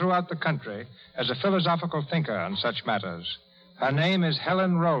known throughout the country as a philosophical thinker on such matters. Her name is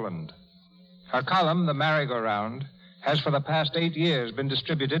Helen Rowland. Her column, The Merry-Go-Round, has for the past 8 years been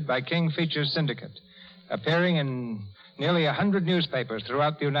distributed by King Features Syndicate, appearing in nearly 100 newspapers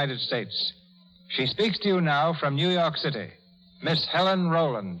throughout the United States. She speaks to you now from New York City. Miss Helen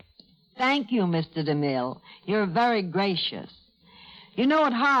Rowland. Thank you, Mr. DeMille. You're very gracious. You know,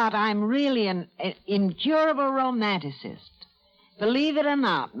 at heart, I'm really an incurable romanticist. Believe it or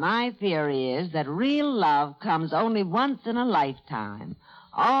not, my theory is that real love comes only once in a lifetime.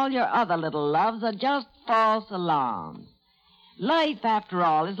 All your other little loves are just false alarms. Life, after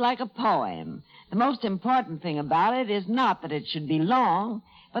all, is like a poem. The most important thing about it is not that it should be long,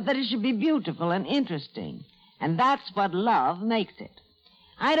 but that it should be beautiful and interesting. And that's what love makes it.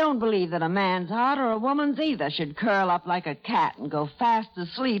 I don't believe that a man's heart, or a woman's either, should curl up like a cat and go fast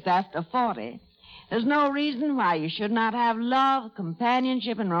asleep after 40. There's no reason why you should not have love,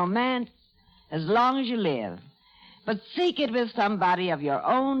 companionship, and romance as long as you live. But seek it with somebody of your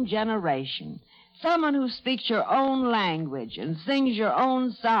own generation. Someone who speaks your own language and sings your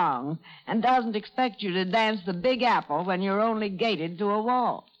own song and doesn't expect you to dance the Big Apple when you're only gated to a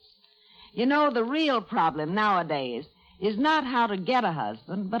waltz. You know, the real problem nowadays is not how to get a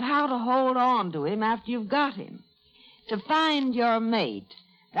husband, but how to hold on to him after you've got him. To find your mate,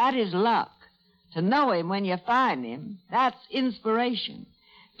 that is luck. To know him when you find him, that's inspiration.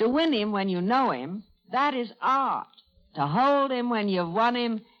 To win him when you know him, that is art. To hold him when you've won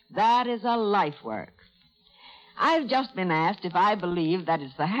him, that is a life work. I've just been asked if I believe that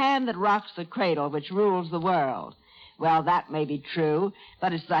it's the hand that rocks the cradle which rules the world. Well, that may be true,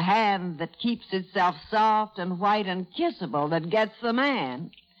 but it's the hand that keeps itself soft and white and kissable that gets the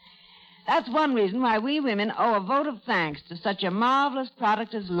man. That's one reason why we women owe a vote of thanks to such a marvelous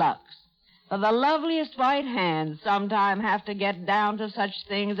product as Lux. For the loveliest white hands sometimes have to get down to such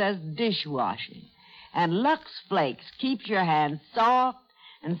things as dishwashing. And Lux Flakes keeps your hands soft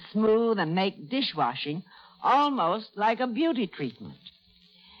and smooth and make dishwashing almost like a beauty treatment.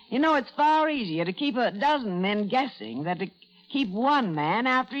 You know, it's far easier to keep a dozen men guessing than to keep one man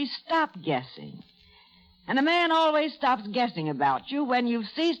after he's stopped guessing. And a man always stops guessing about you when you've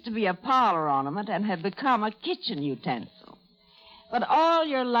ceased to be a parlor ornament and have become a kitchen utensil. But all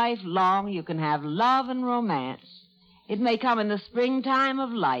your life long you can have love and romance. It may come in the springtime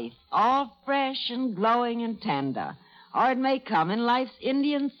of life, all fresh and glowing and tender, or it may come in life's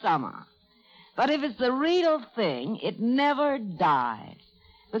Indian summer. But if it's the real thing, it never dies,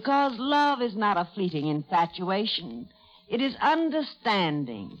 because love is not a fleeting infatuation. It is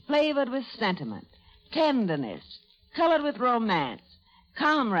understanding, flavored with sentiment, tenderness, colored with romance,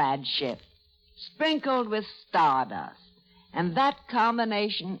 comradeship, sprinkled with stardust. And that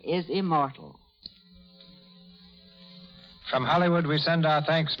combination is immortal. From Hollywood, we send our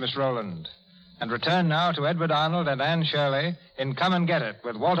thanks, Miss Rowland. And return now to Edward Arnold and Anne Shirley in Come and Get It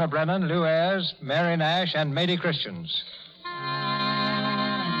with Walter Brennan, Lou Ayres, Mary Nash, and Mady Christians.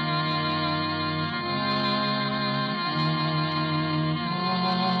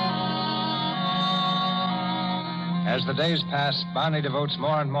 As the days pass, Barney devotes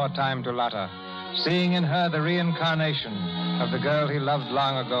more and more time to Lotta, seeing in her the reincarnation of the girl he loved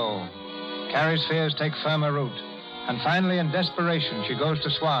long ago. Carrie's fears take firmer root, and finally, in desperation, she goes to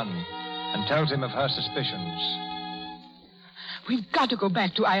Swan and tells him of her suspicions. We've got to go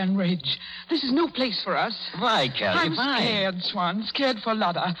back to Iron Ridge. This is no place for us. Why, Carrie? I'm scared, Swan. Scared for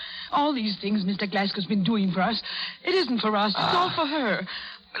Lotta. All these things Mr. Glasgow's been doing for us, it isn't for us. It's all for her.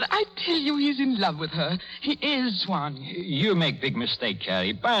 But I tell you, he's in love with her. He is, Swan. You make big mistake,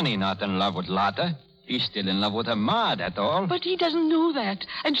 Carrie. Barney not in love with Lotta. He's still in love with her ma, that's all. But he doesn't know that,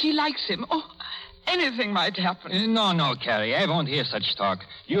 and she likes him. Oh, anything might happen. No, Carrie. I won't hear such talk.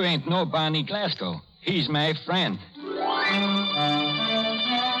 You ain't no Barney Glasgow. He's my friend.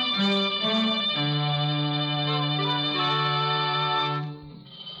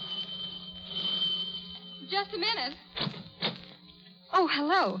 Just a minute. Oh,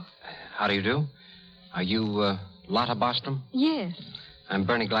 hello. How do you do? Are you, Lotta Bostrom? Yes. I'm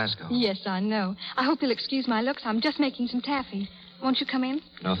Bernie Glasgow. Yes, I know. I hope you'll excuse my looks. I'm just making some taffy. Won't you come in?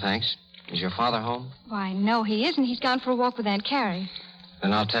 No, thanks. Is your father home? Why, no, he isn't. He's gone for a walk with Aunt Carrie.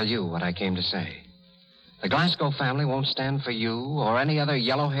 Then I'll tell you what I came to say. The Glasgow family won't stand for you or any other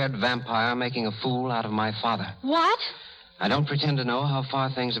yellow-haired vampire making a fool out of my father. What? I don't pretend to know how far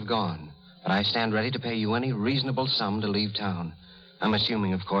things have gone, but I stand ready to pay you any reasonable sum to leave town. I'm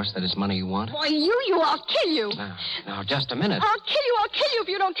assuming, of course, that it's money you want. Why, I'll kill you. Now, just a minute. I'll kill you if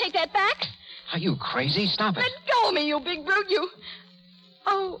you don't take that back. Are you crazy? Stop it. Let go of me, you big brute, you.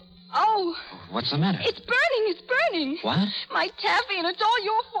 Oh. What's the matter? It's burning. What? My taffy, and it's all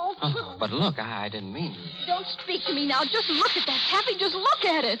your fault. Oh, but look, I didn't mean... Don't speak to me now. Just look at that taffy. Just look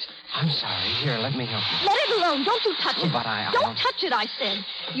at it. I'm sorry. Here, let me help you. Let it alone. Don't you touch it. But I Don't touch it, I said.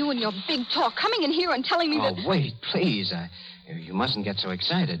 You and your big talk coming in here and telling me that... Oh, wait, please. You mustn't get so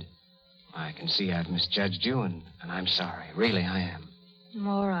excited. I can see I've misjudged you, and I'm sorry. Really, I am.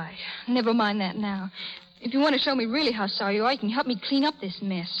 All right. Never mind that now. If you want to show me really how sorry you are, you can help me clean up this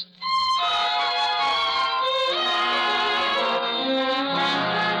mess.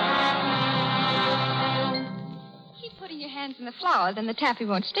 Keep putting your hands in the flour, then the taffy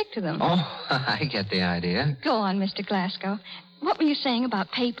won't stick to them. Oh, I get the idea. Go on, Mr. Glasgow. What were you saying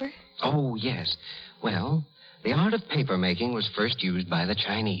about paper? Oh, yes. Well, the art of paper making was first used by the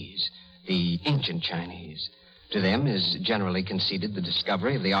Chinese, the ancient Chinese. To them is generally conceded the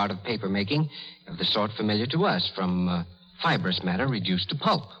discovery of the art of paper making of the sort familiar to us, from fibrous matter reduced to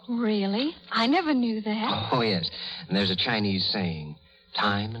pulp. Really? I never knew that. Oh, yes. And there's a Chinese saying,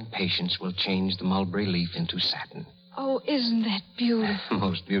 time and patience will change the mulberry leaf into satin. Oh, isn't that beautiful?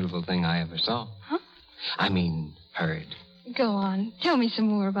 Most beautiful thing I ever saw. Huh? I mean, heard. Go on. Tell me some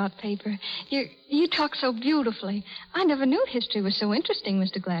more about paper. You talk so beautifully. I never knew history was so interesting,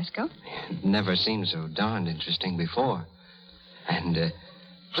 Mr. Glasgow. It never seemed so darned interesting before. And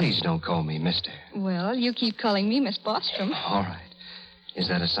please don't call me Mister. Well, you keep calling me Miss Bostrom. All right. Is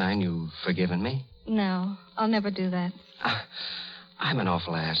that a sign you've forgiven me? No, I'll never do that. I'm an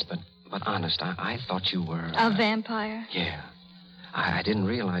awful ass, but honest, I thought you were... A vampire? Yeah. I didn't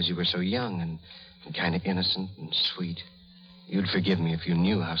realize you were so young and kind of innocent and sweet. You'd forgive me if you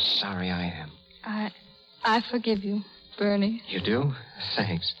knew how sorry I am. I forgive you, Bernie. You do?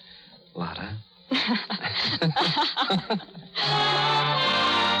 Thanks, Lotta.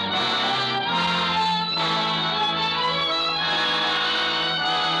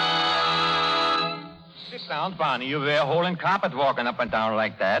 Sit down, Barney. You're there holding carpet walking up and down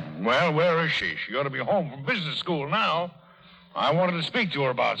like that. Well, where is she? She ought to be home from business school now. I wanted to speak to her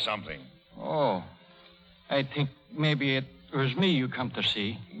about something. Oh, I think maybe it was me you come to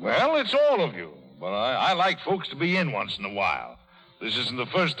see. Well, it's all of you. But I like folks to be in once in a while. This isn't the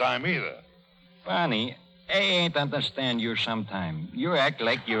first time either. Barney, I ain't understand you sometime. You act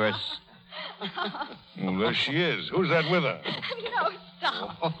like you're a... Well, there she is. Who's that with her? No,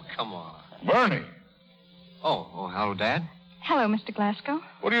 stop. Oh, come on. Bernie. Oh, hello, Dad. Hello, Mr. Glasgow.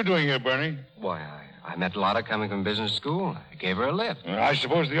 What are you doing here, Bernie? Why, I met Lotta coming from business school. I gave her a lift. I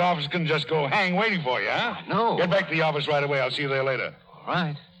suppose the office can just go hang waiting for you, huh? No. Get back to the office right away. I'll see you there later. All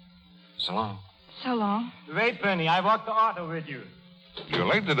right. So long. So long. Wait, Bernie. I walked the auto with you. You're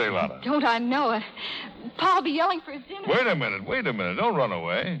late today, Lotta. Don't I know it? Pa'll be yelling for his dinner. Wait a minute. Don't run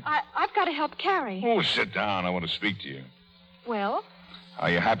away. I've got to help carry. Oh, sit down. I want to speak to you. Well? Are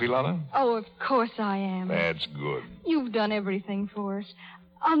you happy, Lotta? Oh, of course I am. That's good. You've done everything for us.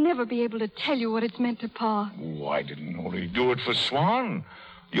 I'll never be able to tell you what it's meant to Pa. Oh, I didn't only do it for Swan.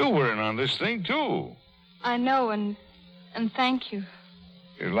 You were in on this thing, too. I know, and thank you.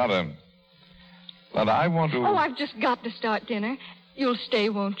 Hey, Lotta, I want to... Oh, I've just got to start dinner. You'll stay,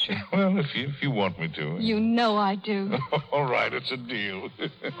 won't you? Well, if you want me to. You know I do. All right, it's a deal.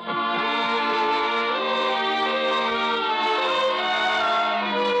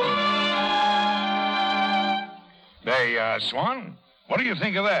 Hey, Swan, what do you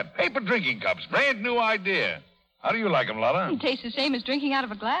think of that? Paper drinking cups, brand new idea. How do you like them, Lotta? It tastes the same as drinking out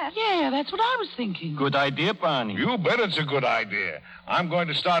of a glass. Yeah, that's what I was thinking. Good idea, Barney. You bet it's a good idea. I'm going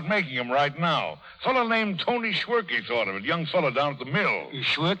to start making them right now. Fellow named Tony Schwerke thought of it. Young fellow down at the mill.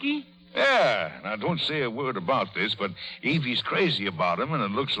 Schwerke? Yeah. Now, don't say a word about this, but Evie's crazy about him, and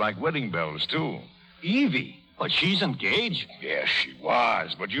it looks like wedding bells, too. Evie? But she's engaged. Yes, she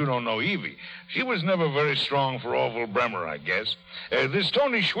was, but you don't know Evie. She was never very strong for Orville Bremer, I guess. This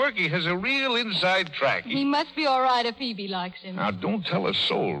Tony Schwerke has a real inside track. He must be all right if Phoebe likes him. Now, don't tell a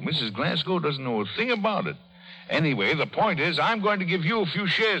soul. Mrs. Glasgow doesn't know a thing about it. Anyway, the point is, I'm going to give you a few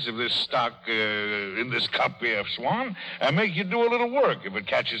shares of this stock in this cup here, Swan, and make you do a little work. If it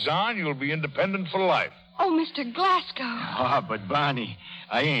catches on, you'll be independent for life. Oh, Mr. Glasgow. Ah, but Barney,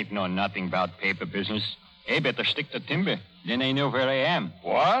 I ain't know nothing about paper business. I better stick to timber. Then I know where I am.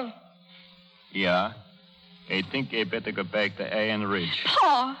 What? Yeah. I think I better go back to Iron Ridge.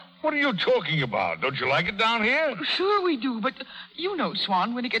 Pa! What are you talking about? Don't you like it down here? Sure we do, but you know,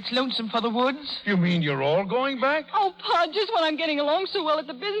 Swan, when it gets lonesome for the woods. You mean you're all going back? Oh, Pa, just when I'm getting along so well at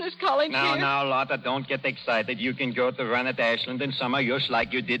the business college Now, here. Lotta, don't get excited. You can go to run at Ashland in summer just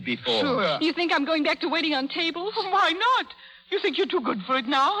like you did before. Sure. You think I'm going back to waiting on tables? Why not? You think you're too good for it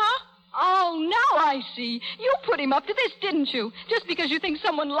now, huh? Oh, now I see. You put him up to this, didn't you? Just because you think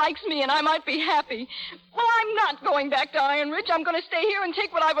someone likes me and I might be happy. Well, I'm not going back to Iron Ridge. I'm going to stay here and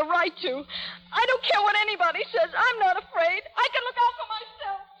take what I've a right to. I don't care what anybody says. I'm not afraid. I can look out for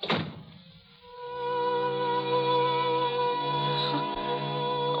myself.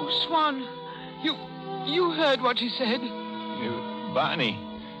 Oh, Swan, you heard what he said. Barney,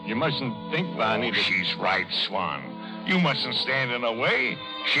 you mustn't think, Barney. Oh, she's right, Swan. You mustn't stand in her way.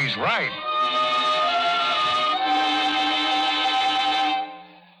 She's right.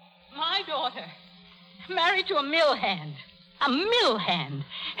 My daughter, married to a mill hand. A mill hand.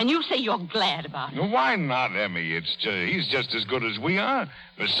 And you say you're glad about it. Why not, Emmy? He's just as good as we are.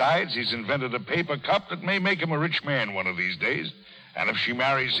 Besides, he's invented a paper cup that may make him a rich man one of these days. And if she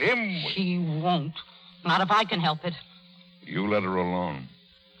marries him... She won't. Not if I can help it. You let her alone.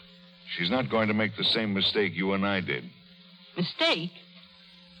 She's not going to make the same mistake you and I did. Mistake?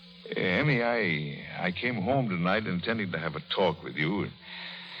 Emmy, I came home tonight intending to have a talk with you.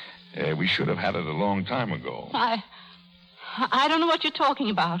 We should have had it a long time ago. I don't know what you're talking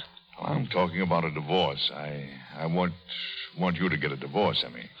about. Well, I'm talking about a divorce. I want you to get a divorce,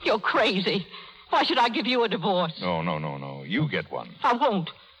 Emmy. You're crazy. Why should I give you a divorce? No. You get one. I won't.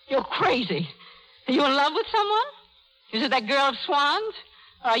 You're crazy. Are you in love with someone? Is it that girl of Swan's?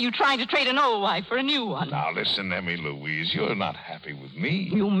 Or are you trying to trade an old wife for a new one? Now, listen, Emmy Louise, you're not happy with me.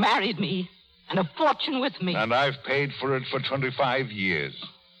 You married me. and a fortune with me. And I've paid for it for 25 years.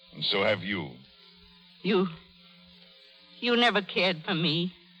 And so have you. You never cared for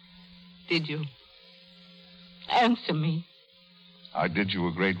me, did you? Answer me. I did you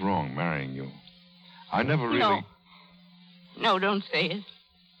a great wrong marrying you. I never really... No, don't say it.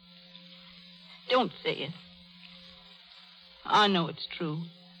 Don't say it. I know it's true.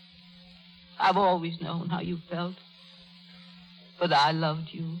 I've always known how you felt. But I loved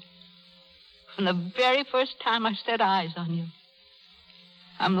you. From the very first time I set eyes on you.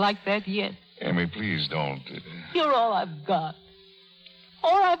 I'm like that yet. Emmy, please don't. You're all I've got.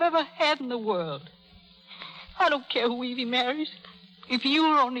 All I've ever had in the world. I don't care who Evie marries. If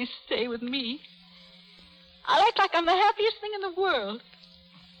you'll only stay with me. I'll act like I'm the happiest thing in the world.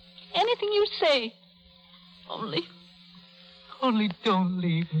 Anything you say. Only don't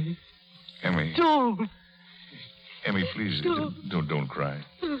leave me. Emmy. Don't. Emmy, please, don't cry.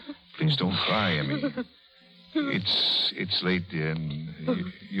 Please don't cry, Emmy. It's late, dear,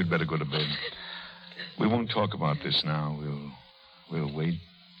 and you'd better go to bed. We won't talk about this now. We'll wait.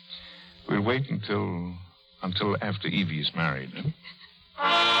 We'll wait until after Evie is married.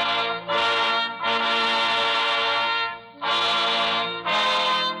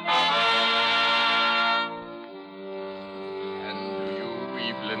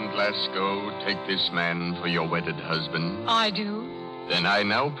 Glasgow, take this man for your wedded husband? I do. Then I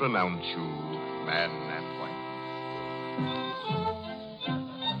now pronounce you man and wife.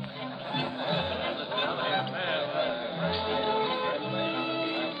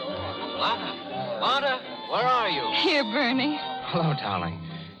 Lotta, where are you? Here, Bernie. Hello, darling.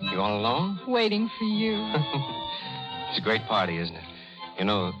 You all alone? Waiting for you. It's a great party, isn't it? You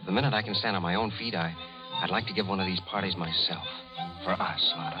know, the minute I can stand on my own feet, I'd like to give one of these parties myself. For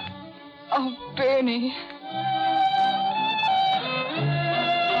us, Lotta. Oh, Bernie.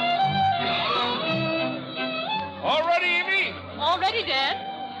 All ready, Evie? All ready, Dad.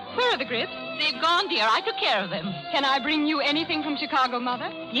 Where are the grips? They've gone, dear. I took care of them. Can I bring you anything from Chicago,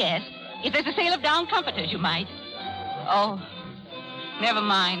 Mother? Yes. If there's a sale of down comforters, you might. Oh, never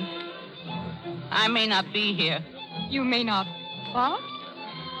mind. I may not be here. You may not. What?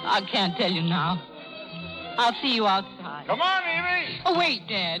 I can't tell you now. I'll see you outside. Come on, Evie. Oh, wait,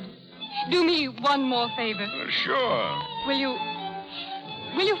 Dad. Do me one more favor. Sure. Will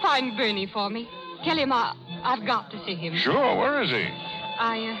you find Bernie for me? Tell him I've got to see him. Sure. Where is he?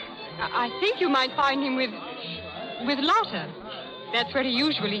 I think you might find him with Lotta. That's where he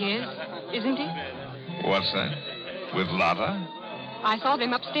usually is, isn't he? What's that? With Lotta? I saw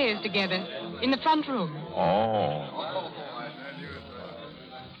them upstairs together in the front room. Oh.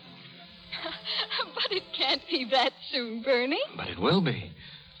 But it can't be that soon, Bernie. But it will be.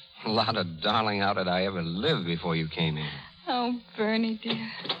 Lotta, darling, how did I ever live before you came in? Oh, Bernie,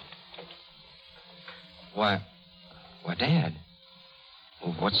 dear. Why, Dad.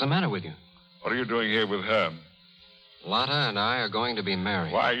 What's the matter with you? What are you doing here with her? Lotta and I are going to be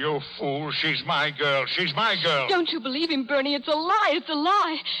married. Why, you fool. She's my girl. She's my girl. Don't you believe him, Bernie? It's a lie. It's a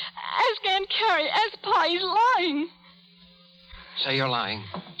lie. Ask Aunt Carrie. Ask Pa. He's lying. Say you're lying.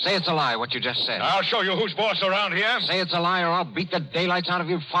 Say it's a lie, what you just said. I'll show you who's boss around here. Say it's a lie, or I'll beat the daylights out of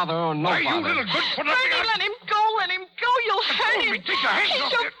you, father or no Why, father. you little good-for-nothing... Bernie, let him go. Let him go. You'll hurt him. Take your hands He's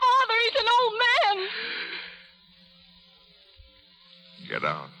off your it. father. He's an old man. Get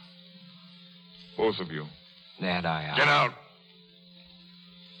out. Both of you. Dad, Get out.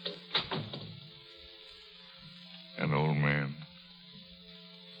 An old man.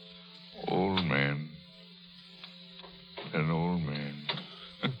 Old man. An old man.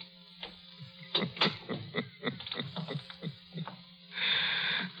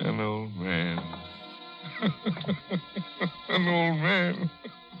 An old man. An old man.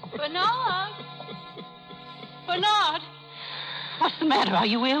 Bernard! Bernard! What's the matter? Are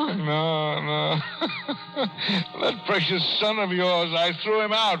you ill? No. That precious son of yours, I threw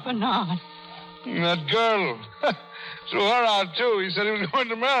him out. Bernard. That girl. Threw her out, too. He said he was going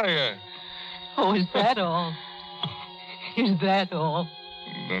to marry her. Oh, is that all? Is that all?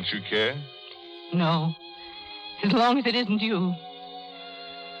 Don't you care? No. As long as it isn't you.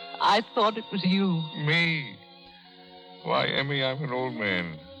 I thought it was you. Me? Why, Emmy, I'm an old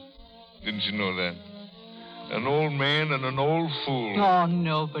man. Didn't you know that? An old man and an old fool. Oh,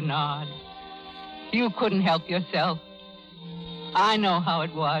 no, Bernard. You couldn't help yourself. I know how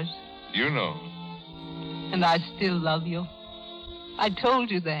it was. You know. And I still love you. I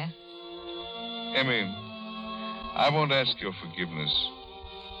told you that. Emmy, I won't ask your forgiveness.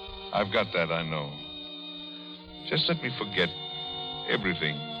 I've got that, I know. Just let me forget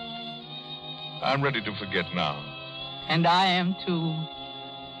everything. I'm ready to forget now. And I am, too.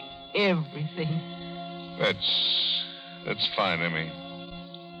 everything. That's fine, Emmy.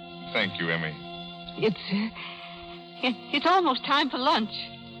 Thank you, Emmy. It's almost time for lunch.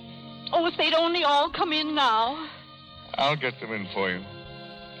 Oh, if they'd only all come in now. I'll get them in for you.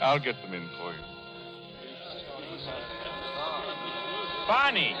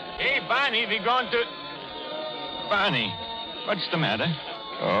 Barney. Hey, Barney, we going to... Barney, what's the matter?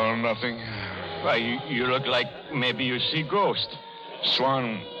 Oh, nothing. Why, you look like maybe you see ghost.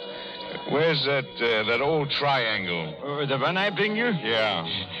 Swan, where's that old triangle? The one I bring you? Yeah.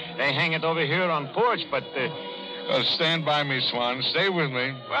 They hang it over here on porch, but... stand by me, Swan. Stay with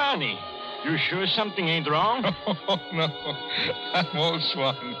me. Barney, you sure something ain't wrong? Oh, no. I'm old,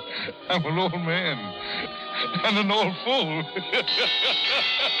 Swan. I'm an old man. And an old fool. Come and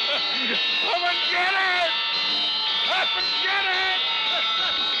get it! Come and get it!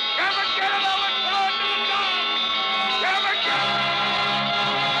 Come and get it! Come and get it!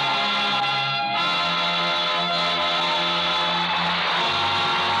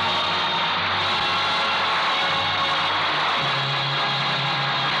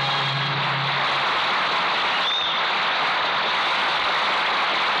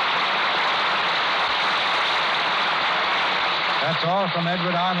 That's all from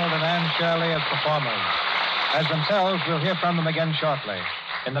Edward Arnold and Anne Shirley as performers. As themselves, we'll hear from them again shortly.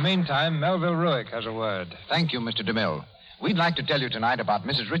 In the meantime, Melville Ruick has a word. Thank you, Mr. DeMille. We'd like to tell you tonight about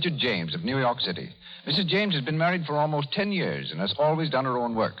Mrs. Richard James of New York City. Mrs. James has been married for almost 10 years and has always done her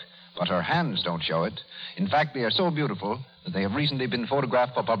own work. But her hands don't show it. In fact, they are so beautiful that they have recently been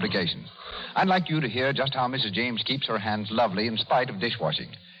photographed for publication. I'd like you to hear just how Mrs. James keeps her hands lovely in spite of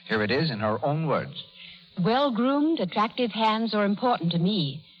dishwashing. Here it is in her own words. Well-groomed, attractive hands are important to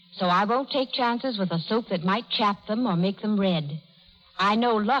me, so I won't take chances with a soap that might chap them or make them red. I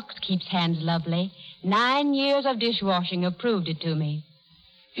know Lux keeps hands lovely. 9 years of dishwashing have proved it to me.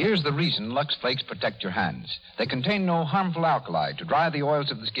 Here's the reason Lux Flakes protect your hands. They contain no harmful alkali to dry the oils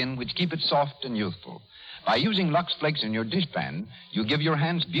of the skin which keep it soft and youthful. By using Lux Flakes in your dishpan, you give your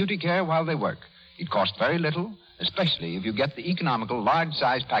hands beauty care while they work. It costs very little, especially if you get the economical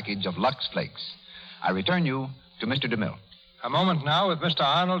large-size package of Lux Flakes. I return you to Mr. DeMille. A moment now with Mr.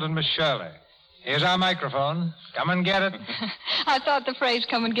 Arnold and Miss Shirley. Here's our microphone. Come and get it. I thought the phrase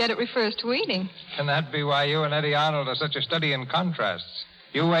come and get it refers to eating. Can that be why you and Eddie Arnold are such a study in contrasts?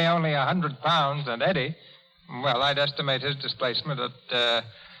 You weigh only 100 pounds, and Eddie, well, I'd estimate his displacement at,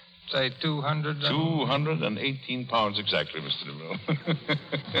 say, 218 pounds exactly, Mr. DeMille.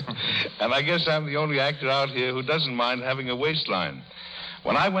 And I guess I'm the only actor out here who doesn't mind having a waistline.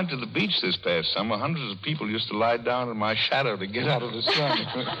 When I went to the beach this past summer, hundreds of people used to lie down in my shadow to get out of the sun.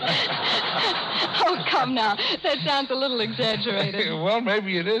 Oh, come now. That sounds a little exaggerated. Well,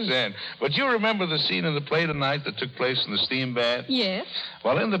 maybe it is, Ann. But you remember the scene in the play tonight that took place in the steam bath? Yes.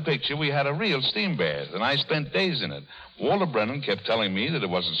 Well, in the picture, we had a real steam bath, and I spent days in it. Walter Brennan kept telling me that it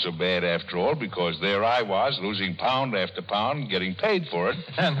wasn't so bad after all, because there I was, losing pound after pound, getting paid for it.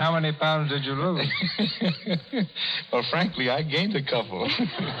 And how many pounds did you lose? Well, frankly, I gained a couple.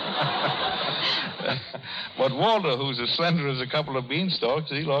 But Walter, who's as slender as a couple of beanstalks,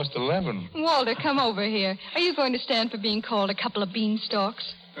 he lost 11. Walter, come over here. Are you going to stand for being called a couple of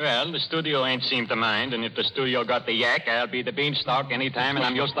beanstalks? Well, the studio ain't seemed to mind, and if the studio got the yak, I'll be the beanstalk anytime, and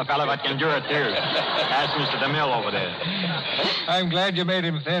I'm just the fella that can do it, too. Ask Mr. DeMille over there. I'm glad you made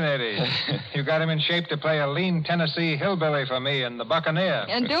him thin, Eddie. You got him in shape to play a lean Tennessee hillbilly for me in The Buccaneer.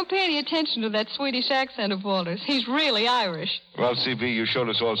 And don't pay any attention to that Swedish accent of Walter's. He's really Irish. Well, C.B., you showed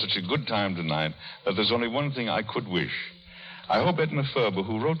us all such a good time tonight that there's only one thing I could wish. I hope Edna Ferber,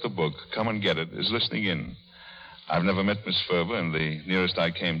 who wrote the book, Come and Get It, is listening in. I've never met Miss Ferber, and the nearest I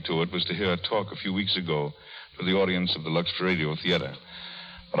came to it was to hear her talk a few weeks ago to the audience of the Lux Radio Theater.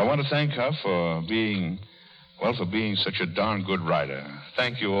 But I want to thank her for being such a darn good writer.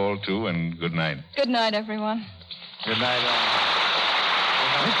 Thank you all, too, and good night. Good night, everyone. Good night,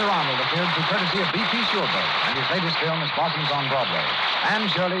 Mr. Arnold appeared through courtesy of B.P. Shurburg, and his latest film is Blossoms on Broadway. Anne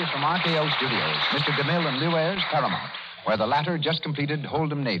Shirley is from RKO Studios. Mr. DeMille and Lew Ayres, Paramount, where the latter just completed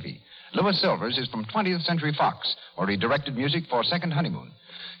Hold'em Navy. Louis Silvers is from 20th Century Fox, where he directed music for Second Honeymoon.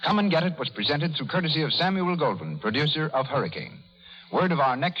 Come and Get It was presented through courtesy of Samuel Goldwyn, producer of Hurricane. Word of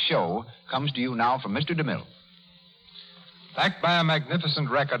our next show comes to you now from Mr. DeMille. Backed by a magnificent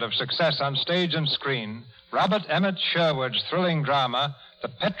record of success on stage and screen, Robert Emmett Sherwood's thrilling drama, The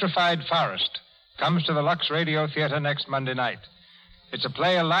Petrified Forest, comes to the Lux Radio Theater next Monday night. It's a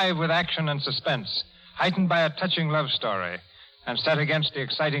play alive with action and suspense, heightened by a touching love story, and set against the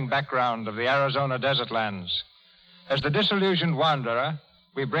exciting background of the Arizona desert lands. As the disillusioned wanderer,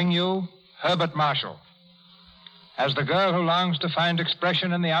 we bring you Herbert Marshall. as the girl who longs to find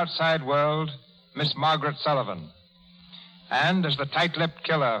expression in the outside world, Miss Margaret Sullivan. And as the tight-lipped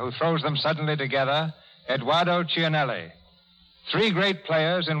killer who throws them suddenly together, Eduardo Cianelli. Three great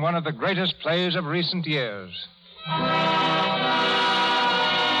players in one of the greatest plays of recent years.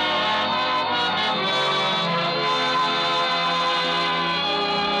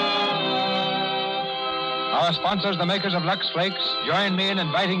 Our sponsors, the makers of Lux Flakes, join me in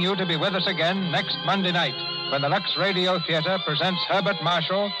inviting you to be with us again next Monday night when the Lux Radio Theater presents Herbert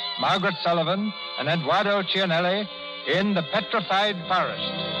Marshall, Margaret Sullivan, and Eduardo Cianelli in The Petrified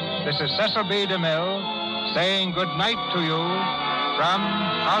Forest. This is Cecil B. DeMille saying good night to you from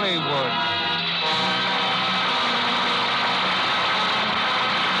Hollywood.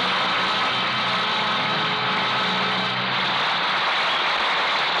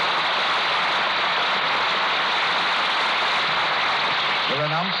 Your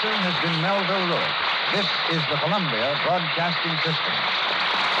announcer has been Melville Ruick. This is the Columbia Broadcasting System.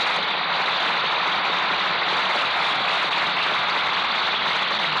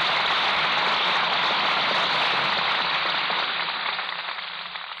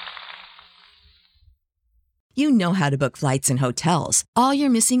 You know how to book flights and hotels. All you're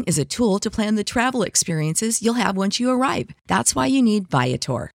missing is a tool to plan the travel experiences you'll have once you arrive. That's why you need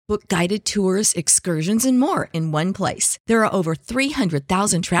Viator. Book guided tours, excursions, and more in one place. There are over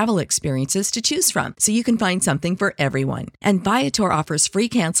 300,000 travel experiences to choose from, so you can find something for everyone. And Viator offers free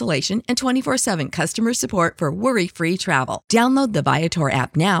cancellation and 24/7 customer support for worry-free travel. Download the Viator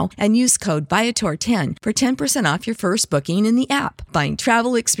app now and use code Viator10 for 10% off your first booking in the app. Find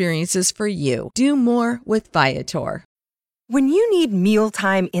travel experiences for you. Do more with Viator. When you need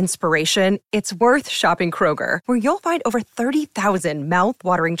mealtime inspiration, it's worth shopping Kroger, where you'll find over 30,000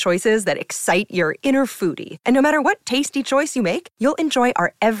 mouth-watering choices that excite your inner foodie. And no matter what tasty choice you make, you'll enjoy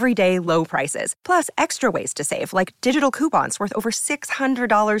our everyday low prices, plus extra ways to save, like digital coupons worth over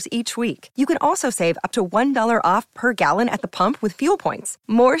 $600 each week. You can also save up to $1 off per gallon at the pump with fuel points.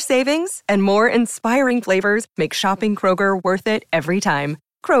 More savings and more inspiring flavors make shopping Kroger worth it every time.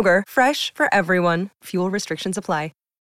 Kroger, fresh for everyone. Fuel restrictions apply.